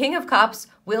 the King of Cups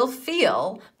will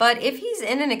feel, but if he's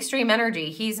in an extreme energy,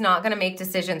 he's not going to make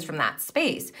decisions from that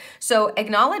space. So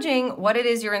acknowledging what it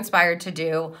is you're inspired to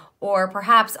do, or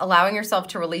perhaps allowing yourself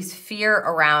to release fear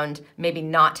around maybe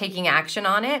not taking action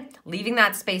on it, leaving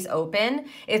that space open,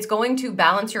 it's going to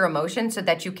balance your emotions so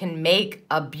that you can make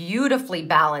a beautifully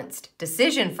balanced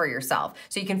decision for yourself.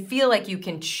 So you can feel like you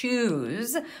can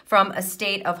choose from a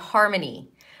state of harmony,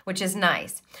 which is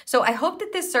nice. So I hope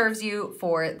that this serves you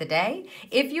for the day.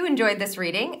 If you enjoyed this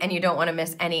reading and you don't want to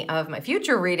miss any of my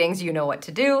future readings, you know what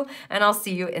to do, and I'll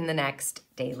see you in the next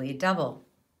Daily Double.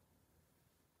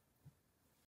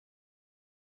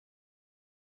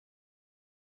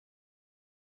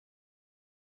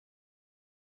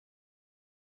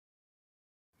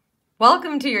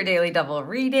 Welcome to your Daily Double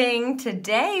reading.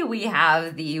 Today we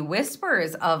have the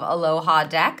Whispers of Aloha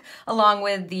deck along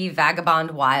with the Vagabond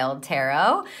Wild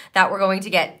Tarot that we're going to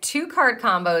get 2 card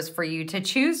combos for you to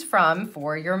choose from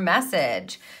for your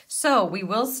message. So we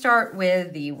will start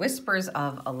with the Whispers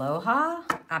of Aloha.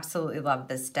 Absolutely love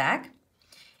this deck.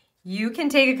 You can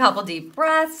take a couple deep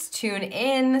breaths, tune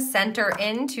in, center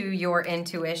into your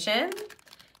intuition,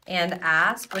 and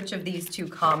ask which of these 2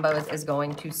 combos is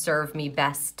going to serve me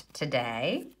best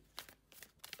today.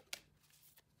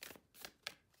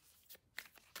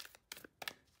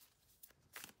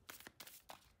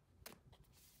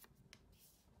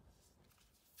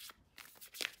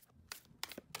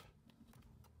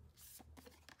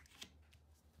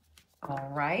 All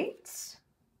right.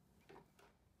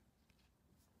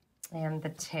 And the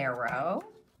tarot.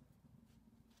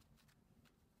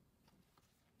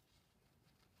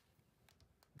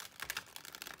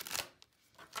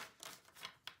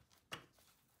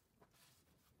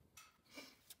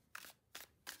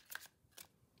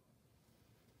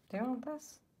 Do you want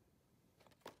this?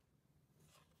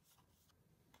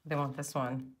 They want this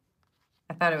one.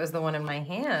 I thought it was the one in my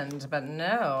hand, but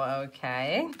no.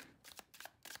 Okay.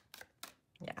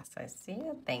 Yes, I see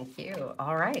it. Thank you.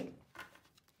 All right.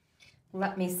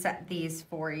 Let me set these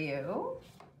for you.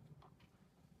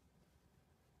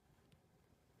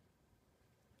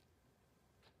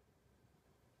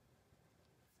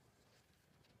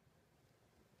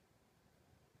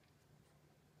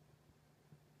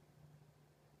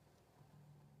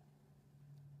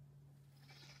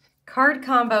 Card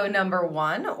combo number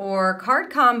 1 or card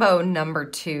combo number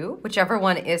 2, whichever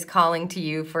one is calling to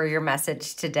you for your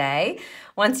message today.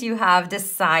 Once you have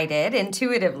decided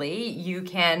intuitively, you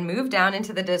can move down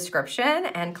into the description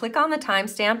and click on the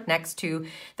timestamp next to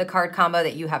the card combo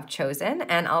that you have chosen,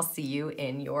 and I'll see you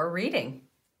in your reading.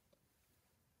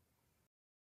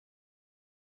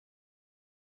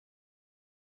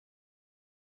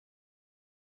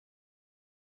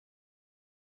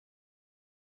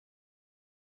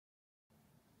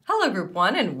 Hello, Group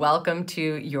 1, and welcome to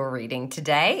your reading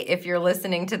today. If you're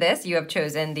listening to this, you have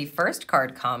chosen the first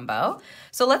card combo.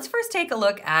 So let's first take a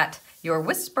look at your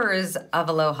Whispers of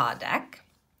Aloha deck.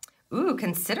 Ooh,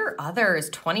 consider others,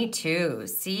 22.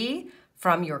 See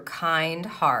from your kind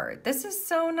heart. This is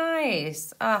so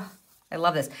nice. I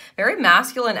love this. Very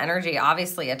masculine energy,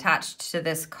 obviously, attached to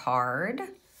this card.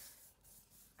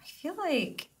 I feel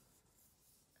like...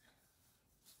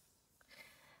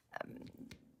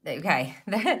 Okay,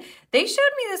 they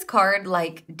showed me this card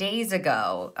like days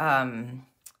ago.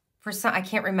 For some, I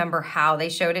can't remember how they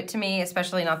showed it to me,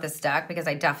 especially not this deck, because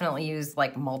I definitely use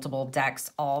like multiple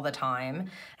decks all the time.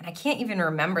 And I can't even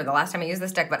remember the last time I used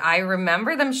this deck, but I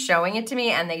remember them showing it to me,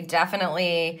 and they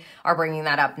definitely are bringing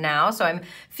that up now. So I'm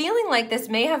feeling like this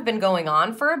may have been going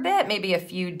on for a bit, maybe a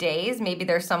few days. Maybe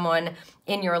there's someone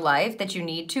in your life that you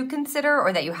need to consider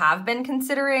or that you have been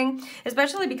considering,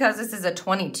 especially because this is a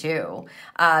 22.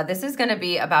 This is going to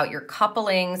be about your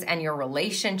couplings and your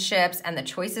relationships and the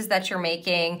choices that you're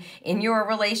making in your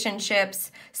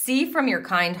relationships. See from your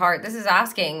kind heart. This is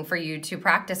asking for you to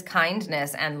practice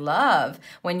kindness and love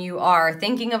when you are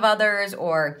thinking of others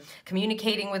or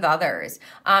communicating with others.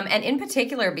 And in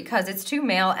particular, because it's 2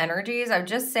 male energies, I would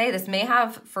just say this may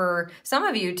have, for some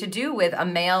of you, to do with a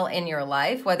male in your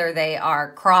life, whether they are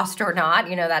crossed or not.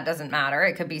 You know, that doesn't matter.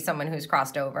 It could be someone who's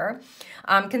crossed over.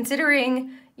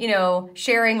 Considering, you know,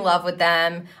 sharing love with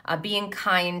them, being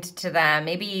kind to them,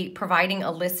 maybe providing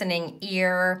a listening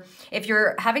ear. If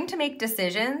you're having to make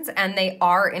decisions and they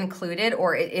are included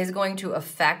or it is going to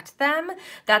affect them,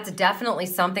 that's definitely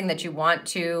something that you want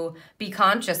to be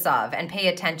conscious of and pay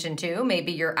attention to.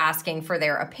 Maybe you're asking for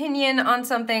their opinion on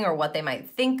something or what they might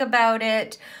think about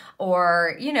it.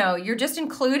 Or, you know, you're just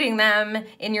including them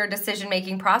in your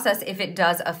decision-making process if it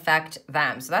does affect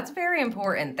them. So that's very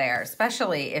important there,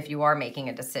 especially if you are making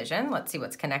a decision. Let's see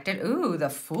what's connected. Ooh, the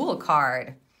Fool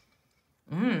card.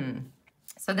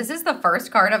 So this is the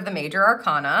first card of the Major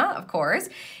Arcana, of course.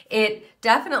 It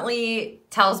definitely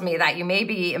tells me that you may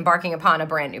be embarking upon a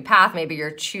brand new path. Maybe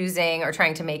you're choosing or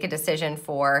trying to make a decision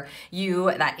for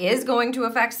you that is going to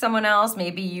affect someone else.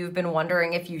 Maybe you've been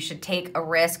wondering if you should take a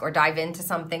risk or dive into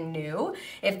something new.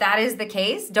 If that is the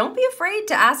case, don't be afraid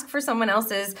to ask for someone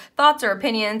else's thoughts or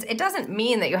opinions. It doesn't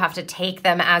mean that you have to take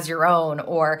them as your own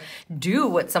or do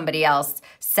what somebody else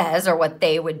says or what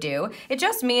they would do. It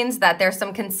just means that there's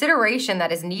some consideration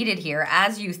that is needed here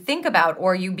as you think about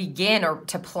or you begin or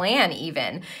to plan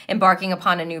even embarking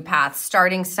upon a new path,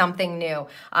 starting something new.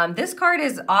 This card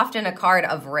is often a card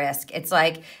of risk. It's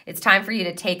like it's time for you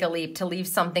to take a leap, to leave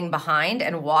something behind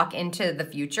and walk into the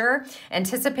future,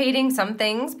 anticipating some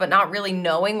things, but not really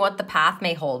knowing what the path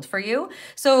may hold for you.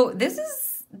 So this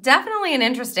is definitely an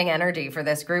interesting energy for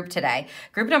this group today.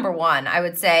 Group number one, I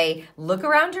would say look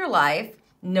around your life.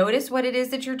 Notice what it is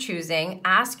that you're choosing.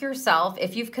 Ask yourself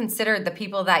if you've considered the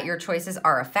people that your choices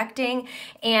are affecting.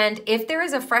 And if there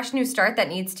is a fresh new start that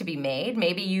needs to be made,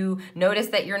 maybe you notice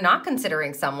that you're not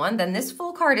considering someone, then this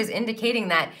Fool card is indicating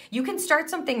that you can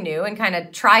start something new and kind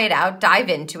of try it out, dive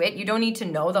into it. You don't need to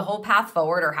know the whole path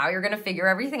forward or how you're going to figure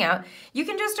everything out. You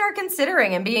can just start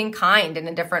considering and being kind in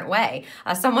a different way.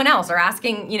 Someone else or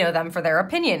asking, them for their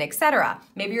opinion, etc.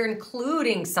 Maybe you're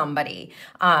including somebody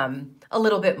a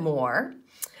little bit more.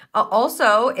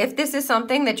 Also, if this is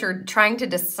something that you're trying to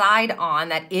decide on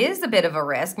that is a bit of a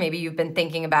risk, maybe you've been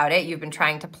thinking about it, you've been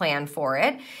trying to plan for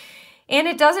it, and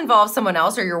it does involve someone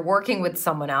else or you're working with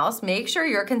someone else, make sure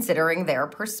you're considering their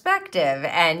perspective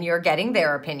and you're getting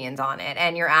their opinions on it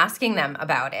and you're asking them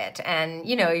about it. And,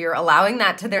 you're allowing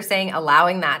that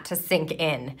allowing that to sink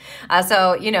in.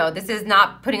 So, this is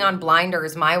not putting on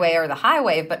blinders my way or the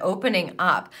highway, but opening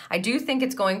up. I do think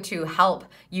it's going to help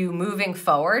you moving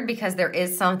forward because there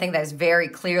is something that is very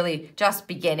clearly just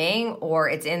beginning or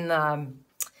it's in the,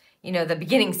 the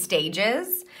beginning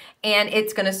stages. And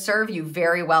it's going to serve you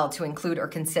very well to include or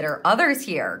consider others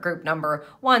here, group number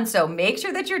one. So make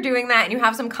sure that you're doing that and you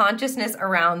have some consciousness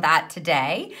around that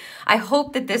today. I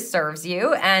hope that this serves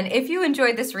you. And if you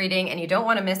enjoyed this reading and you don't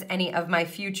want to miss any of my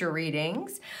future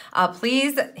readings,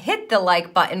 please hit the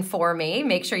like button for me.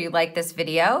 Make sure you like this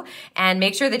video and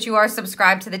make sure that you are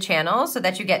subscribed to the channel so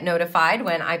that you get notified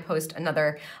when I post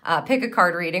another pick a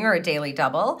card reading or a daily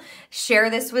double. Share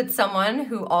this with someone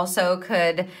who also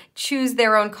could choose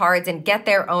their own card and get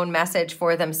their own message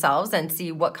for themselves and see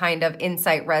what kind of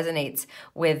insight resonates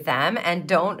with them. And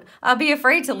don't be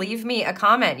afraid to leave me a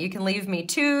comment. You can leave me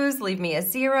 2s, leave me a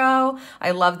 0.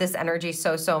 I love this energy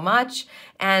so, so much.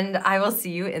 And I will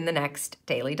see you in the next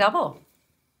Daily Double.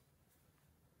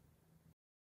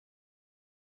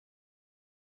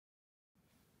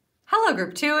 Hello,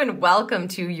 Group 2, and welcome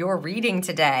to your reading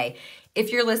today.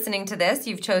 If you're listening to this,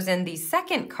 you've chosen the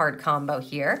second card combo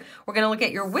here. We're going to look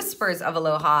at your Whispers of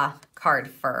Aloha card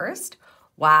first.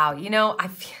 Wow, I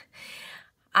feel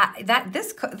that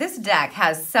this deck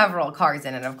has several cards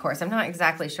in it, of course. I'm not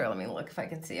exactly sure. Let me look if I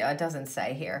can see. It doesn't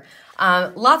say here.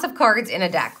 Lots of cards in a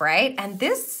deck, right? And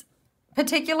this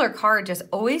particular card just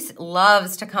always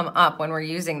loves to come up when we're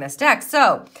using this deck.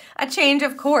 So a change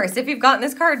of course. If you've gotten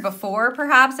this card before,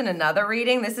 perhaps in another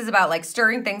reading, this is about like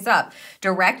stirring things up.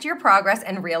 Direct your progress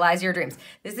and realize your dreams.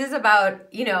 This is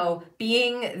about,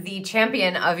 being the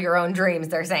champion of your own dreams,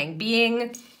 they're saying.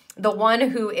 Being the one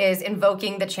who is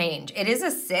invoking the change. It is a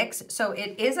 6, so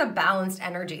it is a balanced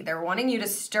energy. They're wanting you to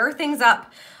stir things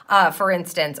up, for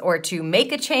instance, or to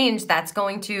make a change that's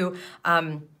going to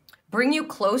bring you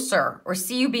closer or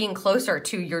see you being closer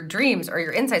to your dreams or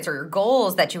your insights or your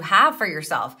goals that you have for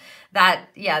yourself that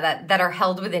are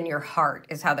held within your heart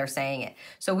is how they're saying it.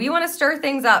 So we want to stir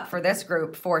things up for this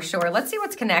group for sure. Let's see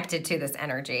what's connected to this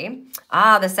energy.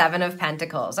 The 7 of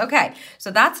Pentacles. Okay,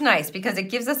 so that's nice because it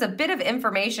gives us a bit of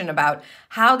information about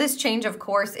how this change of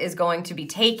course is going to be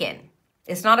taken.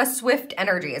 It's not a swift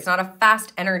energy. It's not a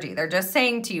fast energy. They're just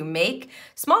saying to you, make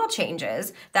small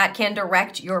changes that can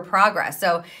direct your progress.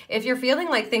 So if you're feeling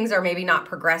like things are maybe not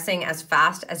progressing as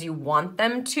fast as you want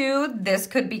them to, this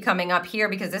could be coming up here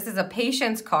because this is a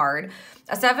patience card.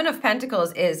 A 7 of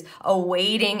Pentacles is a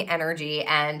waiting energy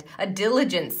and a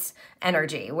diligence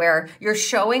energy where you're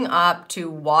showing up to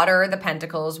water the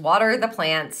pentacles, water the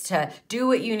plants, to do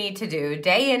what you need to do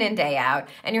day in and day out.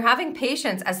 And you're having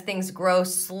patience as things grow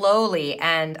slowly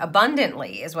and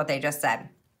abundantly is what they just said.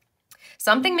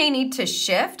 Something may need to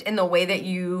shift in the way that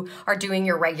you are doing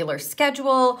your regular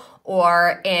schedule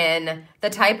or in the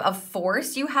type of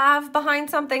force you have behind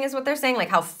something is what they're saying, like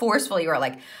how forceful you are,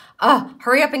 like, oh,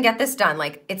 hurry up and get this done.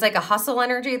 Like it's like a hustle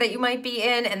energy that you might be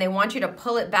in, and they want you to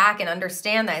pull it back and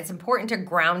understand that it's important to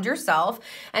ground yourself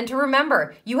and to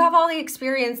remember you have all the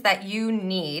experience that you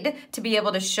need to be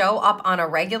able to show up on a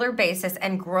regular basis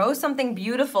and grow something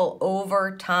beautiful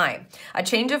over time. A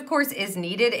change, of course, is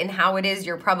needed in how it is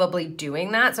you're probably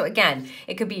doing that. So again,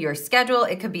 it could be your schedule,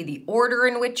 it could be the order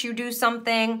in which you do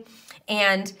something,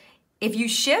 and if you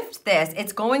shift this,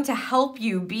 it's going to help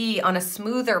you be on a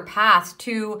smoother path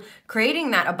to creating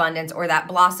that abundance or that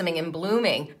blossoming and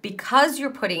blooming because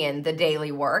you're putting in the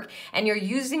daily work and you're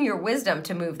using your wisdom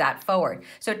to move that forward.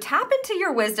 So tap into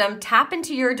your wisdom, tap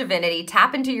into your divinity,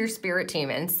 tap into your spirit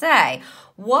team and say,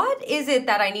 what is it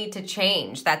that I need to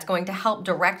change that's going to help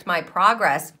direct my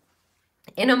progress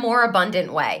in a more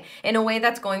abundant way, in a way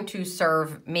that's going to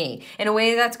serve me, in a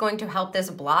way that's going to help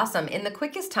this blossom in the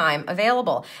quickest time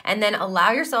available. And then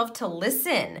allow yourself to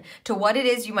listen to what it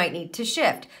is you might need to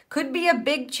shift. Could be a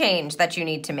big change that you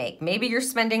need to make. Maybe you're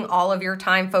spending all of your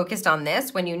time focused on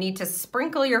this when you need to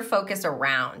sprinkle your focus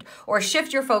around or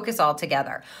shift your focus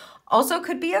altogether. Also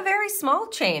could be a very small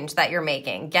change that you're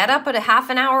making. Get up at a half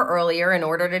an hour earlier in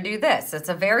order to do this. It's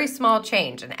a very small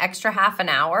change, an extra half an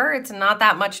hour. It's not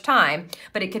that much time,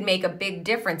 but it could make a big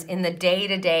difference in the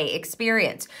day-to-day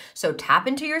experience. So tap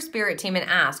into your spirit team and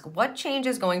ask, what change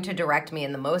is going to direct me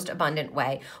in the most abundant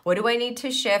way? What do I need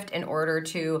to shift in order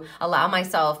to allow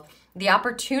myself the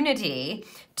opportunity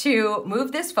to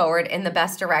move this forward in the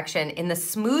best direction, in the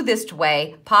smoothest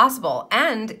way possible?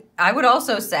 And I would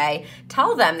also say,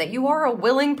 tell them that you are a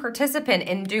willing participant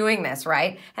in doing this,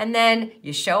 right? And then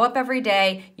you show up every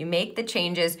day, you make the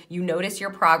changes, you notice your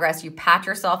progress, you pat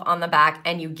yourself on the back,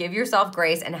 and you give yourself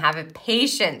grace and have a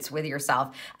patience with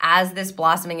yourself as this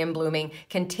blossoming and blooming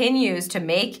continues to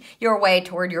make your way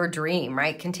toward your dream,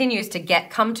 right? Continues to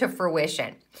come to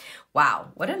fruition. Wow,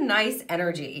 what a nice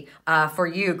energy for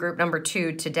you, group number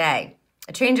 2 today.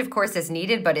 A change, of course, is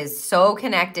needed, but is so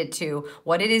connected to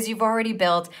what it is you've already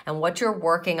built and what you're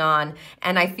working on.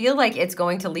 And I feel like it's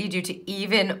going to lead you to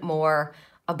even more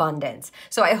abundance.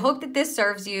 So I hope that this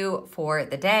serves you for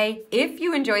the day. If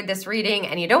you enjoyed this reading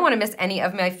and you don't want to miss any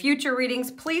of my future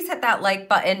readings, please hit that like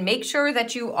button. Make sure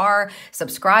that you are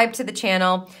subscribed to the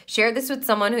channel. Share this with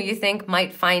someone who you think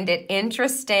might find it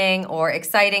interesting or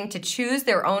exciting to choose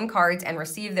their own cards and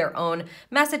receive their own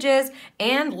messages.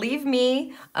 And leave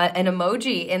me an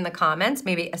emoji in the comments,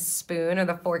 maybe a spoon or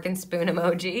the fork and spoon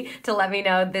emoji, to let me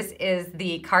know this is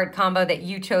the card combo that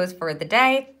you chose for the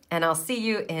day. And I'll see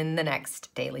you in the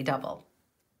next Daily Double.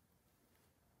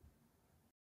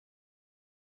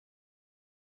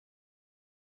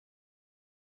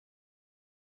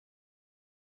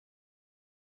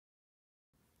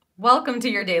 Welcome to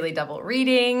your Daily Double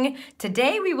reading.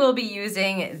 Today we will be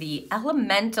using the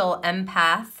Elemental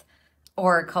Empath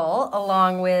Oracle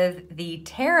along with the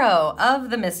Tarot of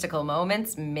the Mystical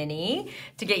Moments mini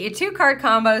to get you 2 card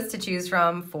combos to choose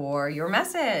from for your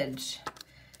message.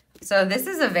 So this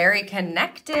is a very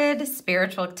connected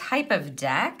spiritual type of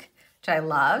deck, which I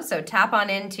love. So tap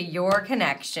on into your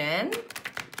connection.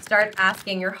 Start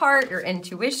asking your heart, your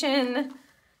intuition,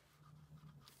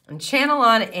 and channel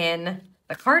on in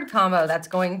the card combo that's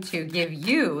going to give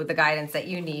you the guidance that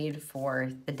you need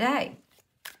for the day.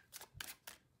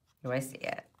 Do I see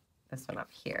it? This one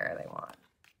up here they want.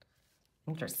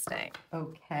 Interesting.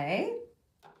 Okay.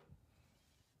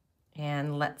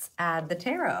 And let's add the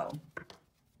tarot.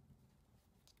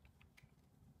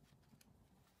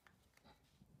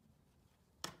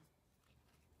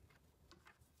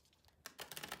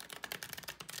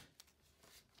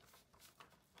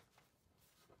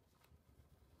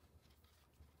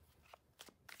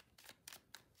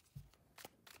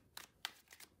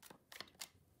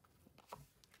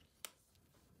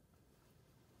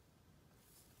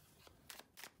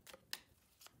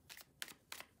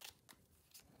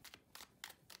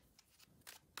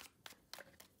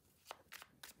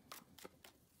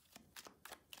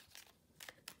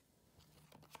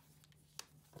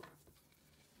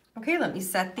 Okay, let me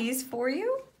set these for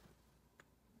you.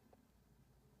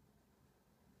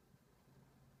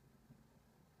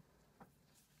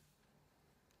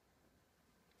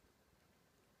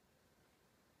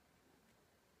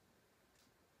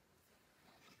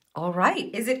 All right,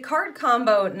 is it card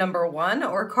combo number 1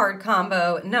 or card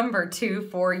combo number 2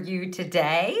 for you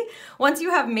today? Once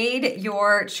you have made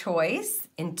your choice,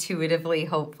 intuitively,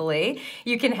 hopefully,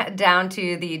 you can head down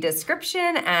to the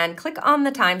description and click on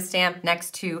the timestamp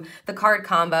next to the card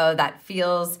combo that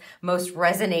feels most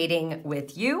resonating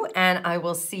with you, and I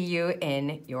will see you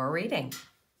in your reading.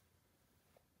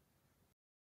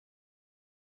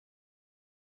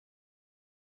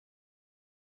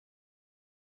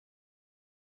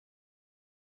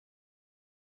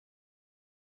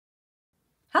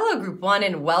 Hello, Group 1,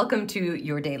 and welcome to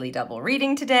your daily double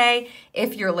reading today.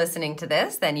 If you're listening to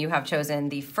this, then you have chosen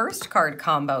the first card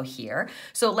combo here.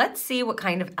 So let's see what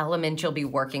kind of element you'll be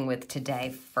working with today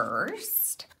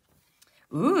first.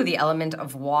 Ooh, the element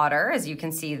of water, as you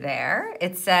can see there.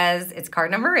 It says, it's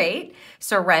card number 8,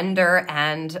 surrender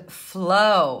and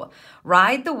flow.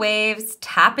 Ride the waves,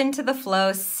 tap into the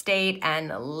flow state,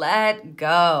 and let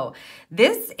go.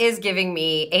 This is giving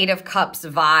me 8 of Cups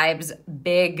vibes,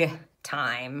 big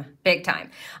time.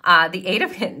 The 8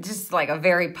 of, just like a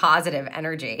very positive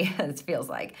energy, it feels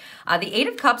like. The 8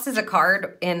 of Cups is a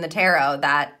card in the tarot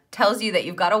that tells you that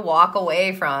you've got to walk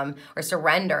away from or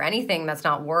surrender anything that's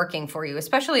not working for you,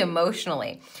 especially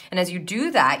emotionally. And as you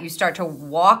do that, you start to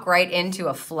walk right into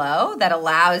a flow that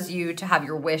allows you to have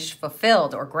your wish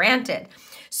fulfilled or granted.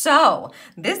 So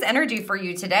this energy for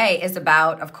you today is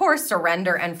about, of course,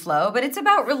 surrender and flow, but it's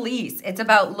about release. It's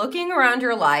about looking around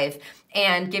your life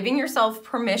and giving yourself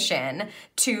permission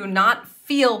to not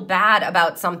feel bad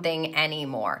about something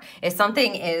anymore. If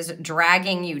something is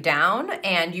dragging you down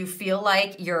and you feel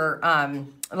like you're,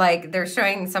 like they're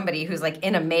showing somebody who's like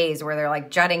in a maze where they're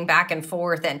like jutting back and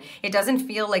forth and it doesn't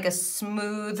feel like a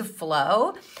smooth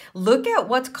flow, look at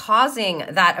what's causing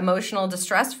that emotional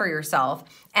distress for yourself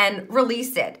and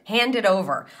release it, hand it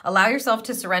over, allow yourself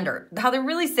to surrender. How they're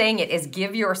really saying it is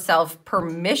give yourself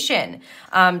permission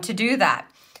to do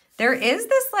that. There is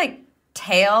this like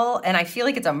tail, and I feel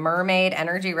like it's a mermaid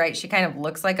energy, right? She kind of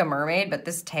looks like a mermaid, but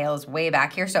this tail is way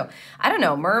back here. So I don't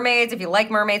know, mermaids, if you like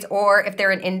mermaids, or if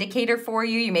they're an indicator for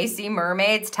you, you may see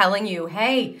mermaids telling you,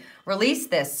 hey, release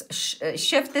this,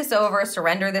 shift this over,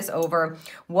 surrender this over.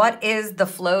 What is the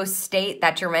flow state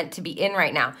that you're meant to be in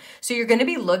right now? So you're going to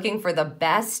be looking for the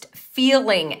best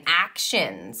feeling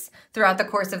actions throughout the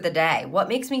course of the day. What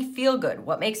makes me feel good?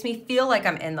 What makes me feel like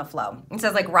I'm in the flow? It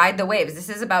says like ride the waves. This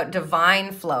is about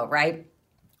divine flow, right?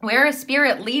 Where is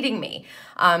spirit leading me?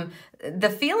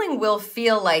 The feeling will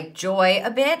feel like joy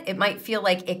a bit. It might feel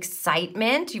like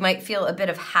excitement. You might feel a bit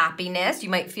of happiness.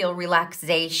 You might feel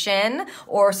relaxation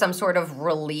or some sort of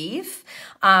relief.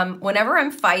 Whenever I'm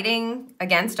fighting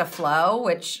against a flow,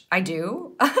 which I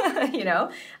do, you know,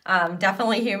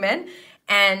 definitely human,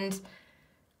 and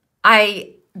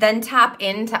I then tap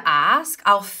in to ask,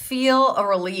 I'll feel a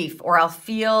relief or I'll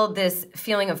feel this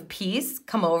feeling of peace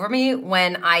come over me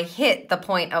when I hit the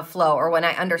point of flow or when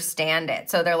I understand it.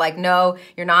 So they're like, no,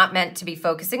 you're not meant to be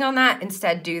focusing on that.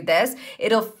 Instead, do this.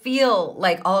 It'll feel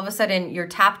like all of a sudden you're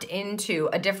tapped into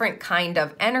a different kind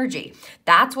of energy.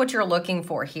 That's what you're looking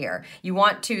for here. You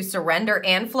want to surrender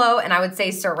and flow, and I would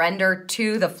say surrender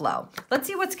to the flow. Let's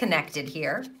see what's connected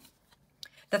here.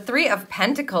 The 3 of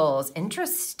Pentacles,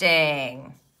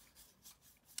 interesting.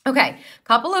 Okay,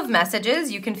 couple of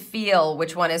messages. You can feel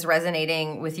which one is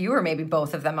resonating with you, or maybe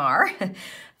both of them are.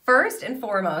 First and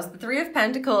foremost, the 3 of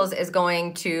Pentacles is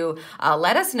going to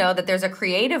let us know that there's a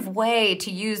creative way to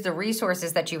use the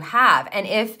resources that you have. And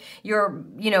if you're,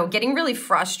 getting really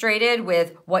frustrated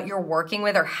with what you're working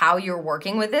with or how you're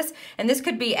working with this, and this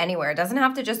could be anywhere. It doesn't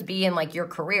have to just be in like your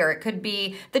career. It could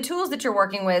be the tools that you're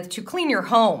working with to clean your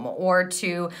home or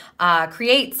to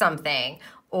create something.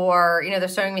 Or, they're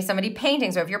showing me somebody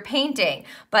painting. So if you're painting,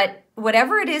 but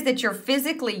whatever it is that you're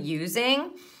physically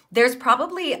using, there's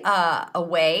probably a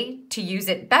way to use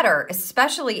it better,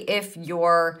 especially if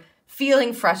you're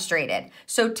feeling frustrated.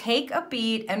 So take a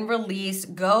beat and release,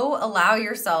 go allow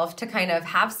yourself to kind of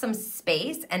have some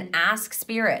space and ask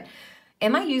spirit,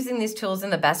 am I using these tools in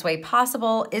the best way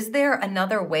possible? Is there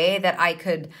another way that I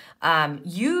could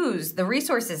use the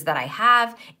resources that I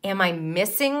have? Am I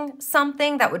missing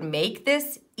something that would make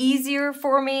this easier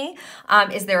for me?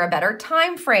 Is there a better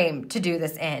time frame to do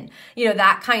this in?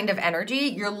 That kind of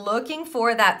energy. You're looking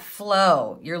for that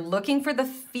flow. You're looking for the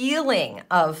feeling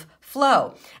of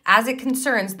flow as it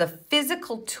concerns the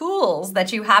physical tools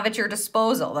that you have at your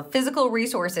disposal, the physical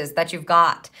resources that you've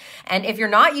got. And if you're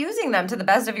not using them to the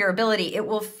best of your ability, it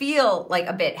will feel like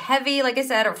a bit heavy, like I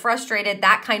said, or frustrated,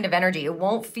 that kind of energy. It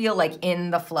won't feel like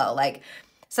in the flow. Like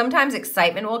sometimes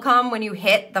excitement will come when you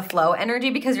hit the flow energy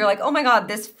because you're like, oh my God,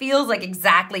 this feels like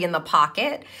exactly in the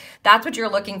pocket. That's what you're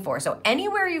looking for. So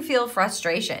anywhere you feel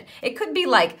frustration, it could be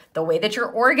like the way that you're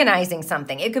organizing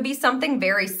something. It could be something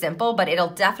very simple, but it'll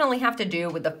definitely have to do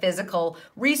with the physical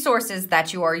resources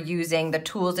that you are using, the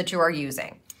tools that you are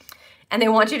using. and they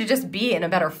want you to just be in a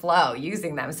better flow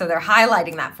using them. So they're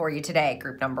highlighting that for you today,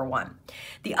 group number 1.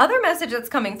 The other message that's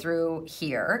coming through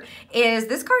here is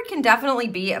this card can definitely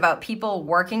be about people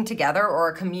working together or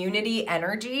a community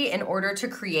energy in order to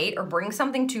create or bring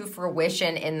something to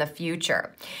fruition in the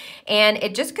future. And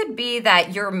it just could be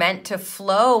that you're meant to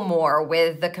flow more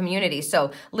with the community.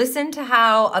 So listen to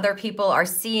how other people are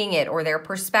seeing it or their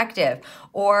perspective.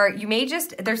 Or you may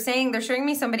just, they're showing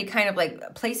me somebody kind of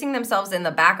like placing themselves in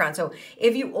the background. So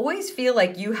if you always feel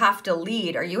like you have to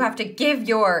lead or you have to give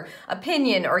your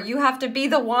opinion or you have to be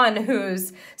the one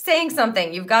who's saying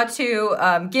something, you've got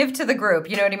to give to the group.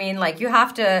 You know what I mean? Like you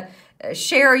have to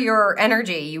share your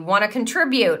energy. You want to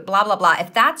contribute, blah, blah, blah.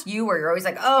 If that's you or you're always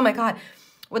like, oh my God,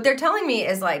 what they're telling me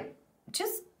is like,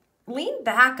 just lean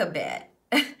back a bit.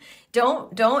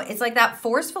 It's like that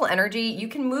forceful energy. You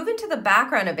can move into the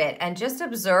background a bit and just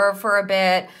observe for a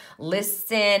bit,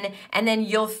 listen, and then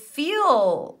you'll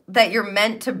feel that you're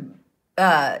meant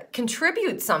to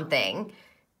contribute something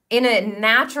in a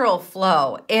natural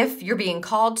flow if you're being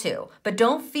called to. But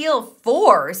don't feel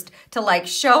forced to like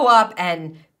show up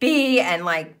and be and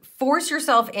like force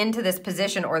yourself into this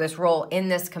position or this role in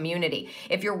this community.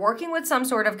 If you're working with some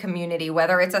sort of community,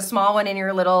 whether it's a small one in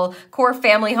your little core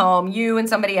family home, you and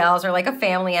somebody else, or like a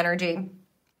family energy,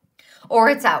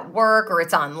 or it's at work or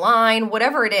it's online,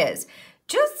 whatever it is,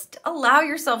 just allow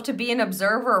yourself to be an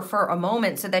observer for a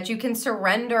moment so that you can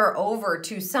surrender over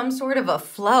to some sort of a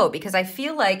flow, because I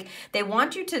feel like they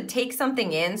want you to take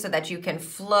something in so that you can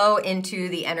flow into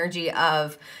the energy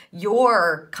of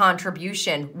your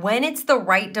contribution when it's the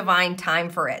right divine time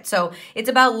for it. So it's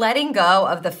about letting go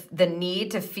of the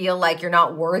need to feel like you're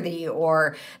not worthy,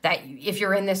 or that if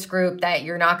you're in this group that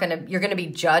you're going to be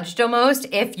judged almost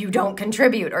if you don't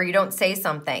contribute or you don't say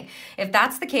something. If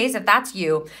that's the case, if that's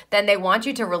you, then they want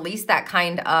you to release that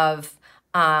kind of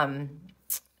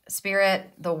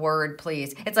spirit, the word,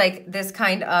 please. It's like this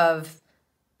kind of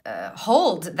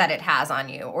hold that it has on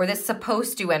you, or this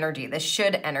supposed to energy, this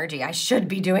should energy. I should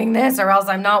be doing this or else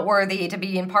I'm not worthy to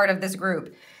be in part of this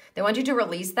group. They want you to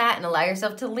release that and allow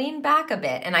yourself to lean back a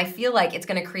bit. And I feel like it's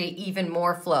going to create even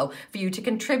more flow for you to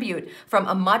contribute from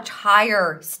a much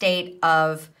higher state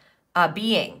of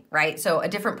being, right? So a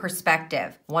different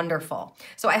perspective. Wonderful.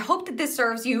 So I hope that this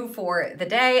serves you for the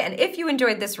day. And if you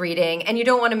enjoyed this reading and you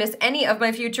don't want to miss any of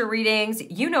my future readings,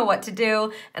 you know what to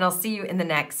do. And I'll see you in the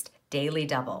next Daily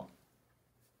Double.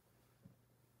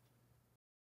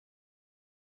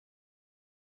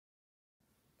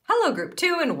 Hello, Group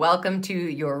 2, and welcome to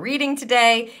your reading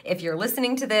today. If you're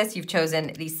listening to this, you've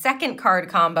chosen the second card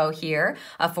combo here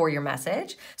for your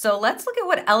message. So let's look at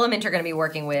what element you're going to be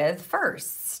working with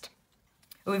first.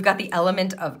 We've got the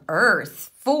element of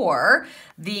earth for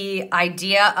the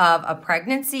idea of a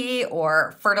pregnancy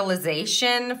or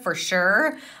fertilization for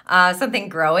sure, something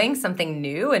growing, something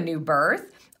new, a new birth.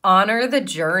 Honor the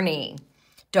journey.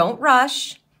 Don't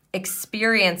rush.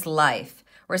 Experience life.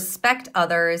 Respect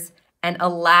others. And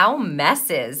allow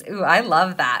messes. Ooh, I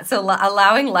love that. So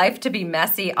allowing life to be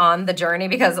messy on the journey,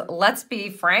 because let's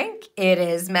be frank, it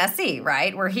is messy,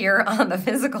 right? We're here on the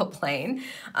physical plane.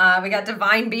 We got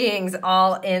divine beings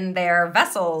all in their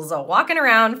vessels, walking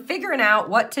around, figuring out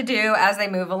what to do as they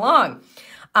move along.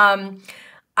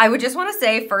 I would just want to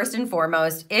say, first and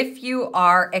foremost, if you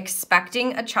are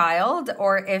expecting a child,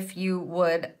 or if you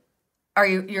would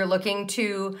you're looking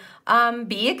to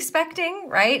be expecting,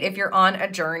 right? If you're on a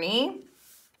journey,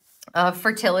 a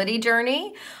fertility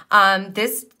journey,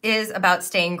 this is about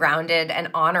staying grounded and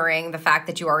honoring the fact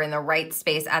that you are in the right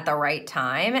space at the right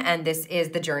time. And this is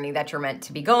the journey that you're meant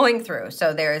to be going through.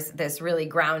 So there's this really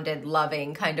grounded,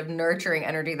 loving, kind of nurturing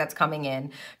energy that's coming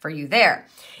in for you there.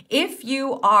 If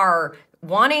you are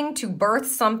wanting to birth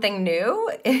something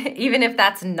new, even if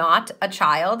that's not a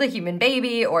child, a human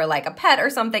baby, or like a pet or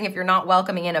something, if you're not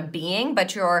welcoming in a being,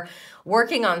 but you're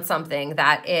working on something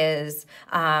that is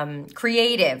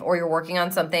creative, or you're working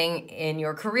on something in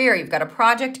your career, you've got a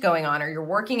project going on, or you're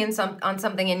working on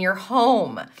something in your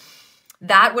home,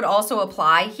 that would also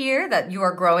apply here, that you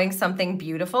are growing something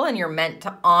beautiful and you're meant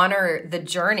to honor the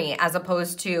journey as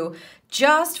opposed to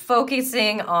just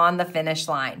focusing on the finish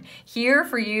line. Here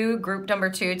for you, group number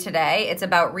 2 today, it's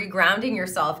about regrounding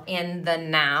yourself in the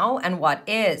now and what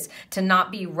is, to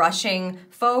not be rushing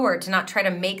forward, to not try to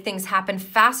make things happen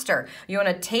faster. You want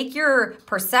to take your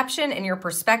perception and your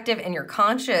perspective and your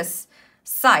conscious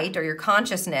sight or your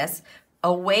consciousness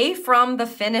away from the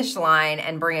finish line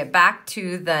and bring it back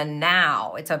to the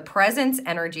now. It's a presence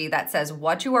energy that says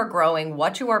what you are growing,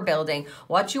 what you are building,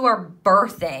 what you are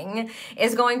birthing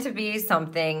is going to be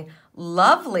something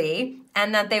lovely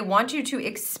and that they want you to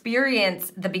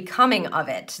experience the becoming of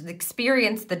it,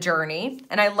 experience the journey.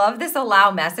 And I love this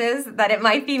allow messes, that it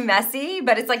might be messy,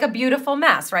 but it's like a beautiful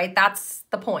mess, right? That's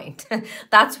the point.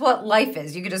 That's what life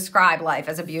is. You could describe life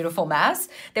as a beautiful mess.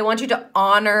 They want you to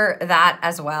honor that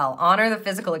as well. Honor the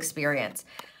physical experience.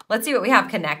 Let's see what we have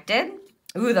connected.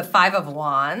 Ooh, the 5 of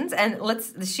Wands. And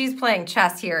she's playing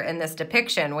chess here in this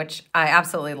depiction, which I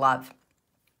absolutely love.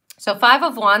 So 5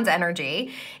 of Wands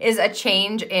energy is a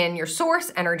change in your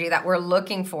source energy that we're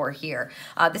looking for here.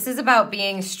 This is about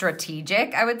being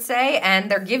strategic, I would say, and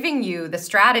they're giving you the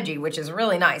strategy, which is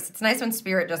really nice. It's nice when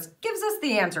Spirit just gives us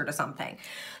the answer to something.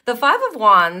 The 5 of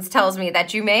Wands tells me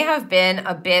that you may have been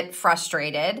a bit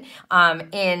frustrated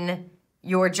in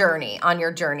your journey, on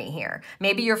your journey here.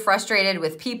 Maybe you're frustrated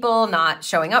with people not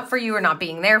showing up for you or not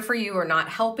being there for you or not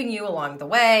helping you along the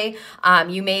way.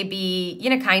 You may be,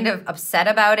 kind of upset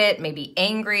about it, maybe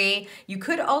angry. You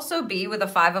could also be with a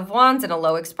 5 of Wands in a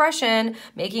low expression,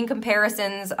 making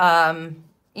comparisons,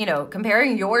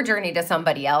 comparing your journey to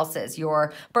somebody else's,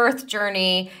 your birth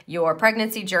journey, your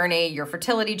pregnancy journey, your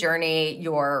fertility journey,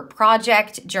 your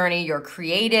project journey, your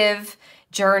creative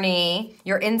journey,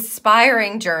 your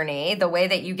inspiring journey, the way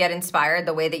that you get inspired,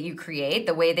 the way that you create,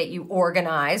 the way that you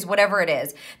organize, whatever it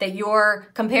is, that you're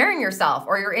comparing yourself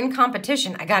or you're in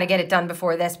competition. I got to get it done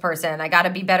before this person. I got to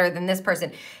be better than this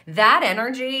person. That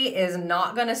energy is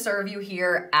not going to serve you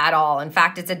here at all. In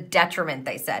fact, it's a detriment,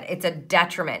 they said. It's a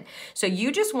detriment. So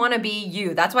you just want to be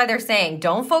you. That's why they're saying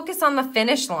don't focus on the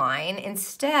finish line.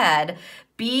 Instead,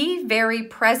 be very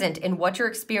present in what you're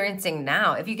experiencing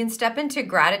now. If you can step into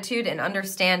gratitude and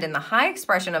understand in the high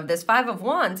expression of this 5 of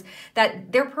Wands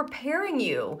that they're preparing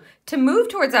you to move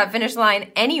towards that finish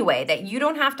line anyway, that you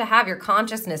don't have to have your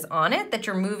consciousness on it, that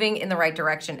you're moving in the right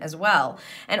direction as well.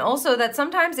 And also that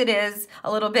sometimes it is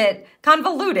a little bit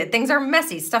convoluted. Things are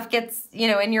messy. Stuff gets,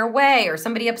 in your way or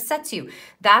somebody upsets you.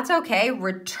 That's okay.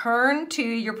 Return to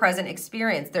your present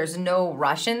experience. There's no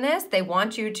rush in this. They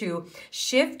want you to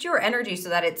shift your energy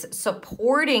so that it's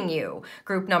supporting you,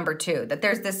 group number 2, that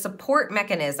there's this support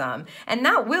mechanism, and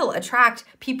that will attract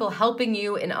people helping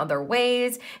you in other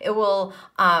ways. It will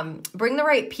bring the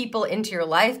right people into your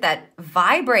life that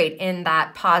vibrate in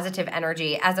that positive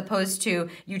energy, as opposed to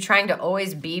you trying to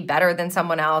always be better than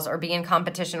someone else or be in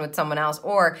competition with someone else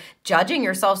or judging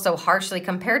yourself so harshly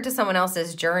compared to someone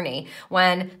else's journey.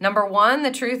 When number 1,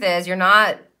 the truth is you're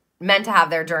not meant to have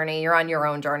their journey. You're on your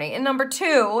own journey. And number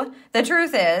 2, the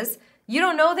truth is you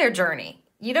don't know their journey.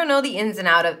 You don't know the ins and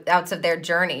outs of their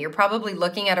journey. You're probably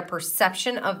looking at a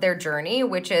perception of their journey,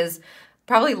 which is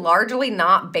probably largely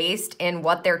not based in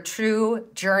what their true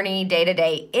journey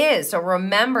day-to-day is. So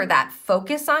remember that.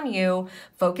 Focus on you.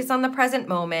 Focus on the present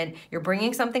moment. You're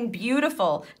bringing something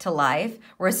beautiful to life.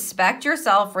 Respect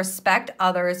yourself. Respect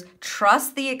others.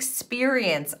 Trust the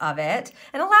experience of it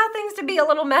and allow things to be a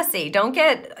little messy. Don't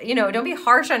don't be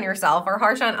harsh on yourself or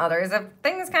harsh on others if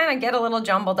things kind of get a little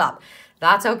jumbled up.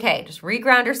 That's okay. Just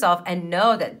reground yourself and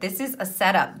know that this is a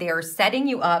setup. They are setting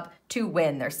you up to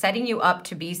win. They're setting you up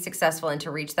to be successful and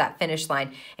to reach that finish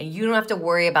line. And you don't have to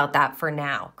worry about that for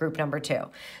now, group number 2.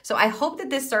 So I hope that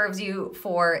this serves you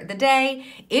for the day.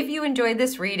 If you enjoyed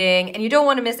this reading and you don't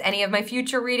want to miss any of my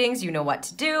future readings, you know what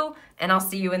to do. And I'll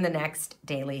see you in the next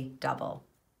Daily Double.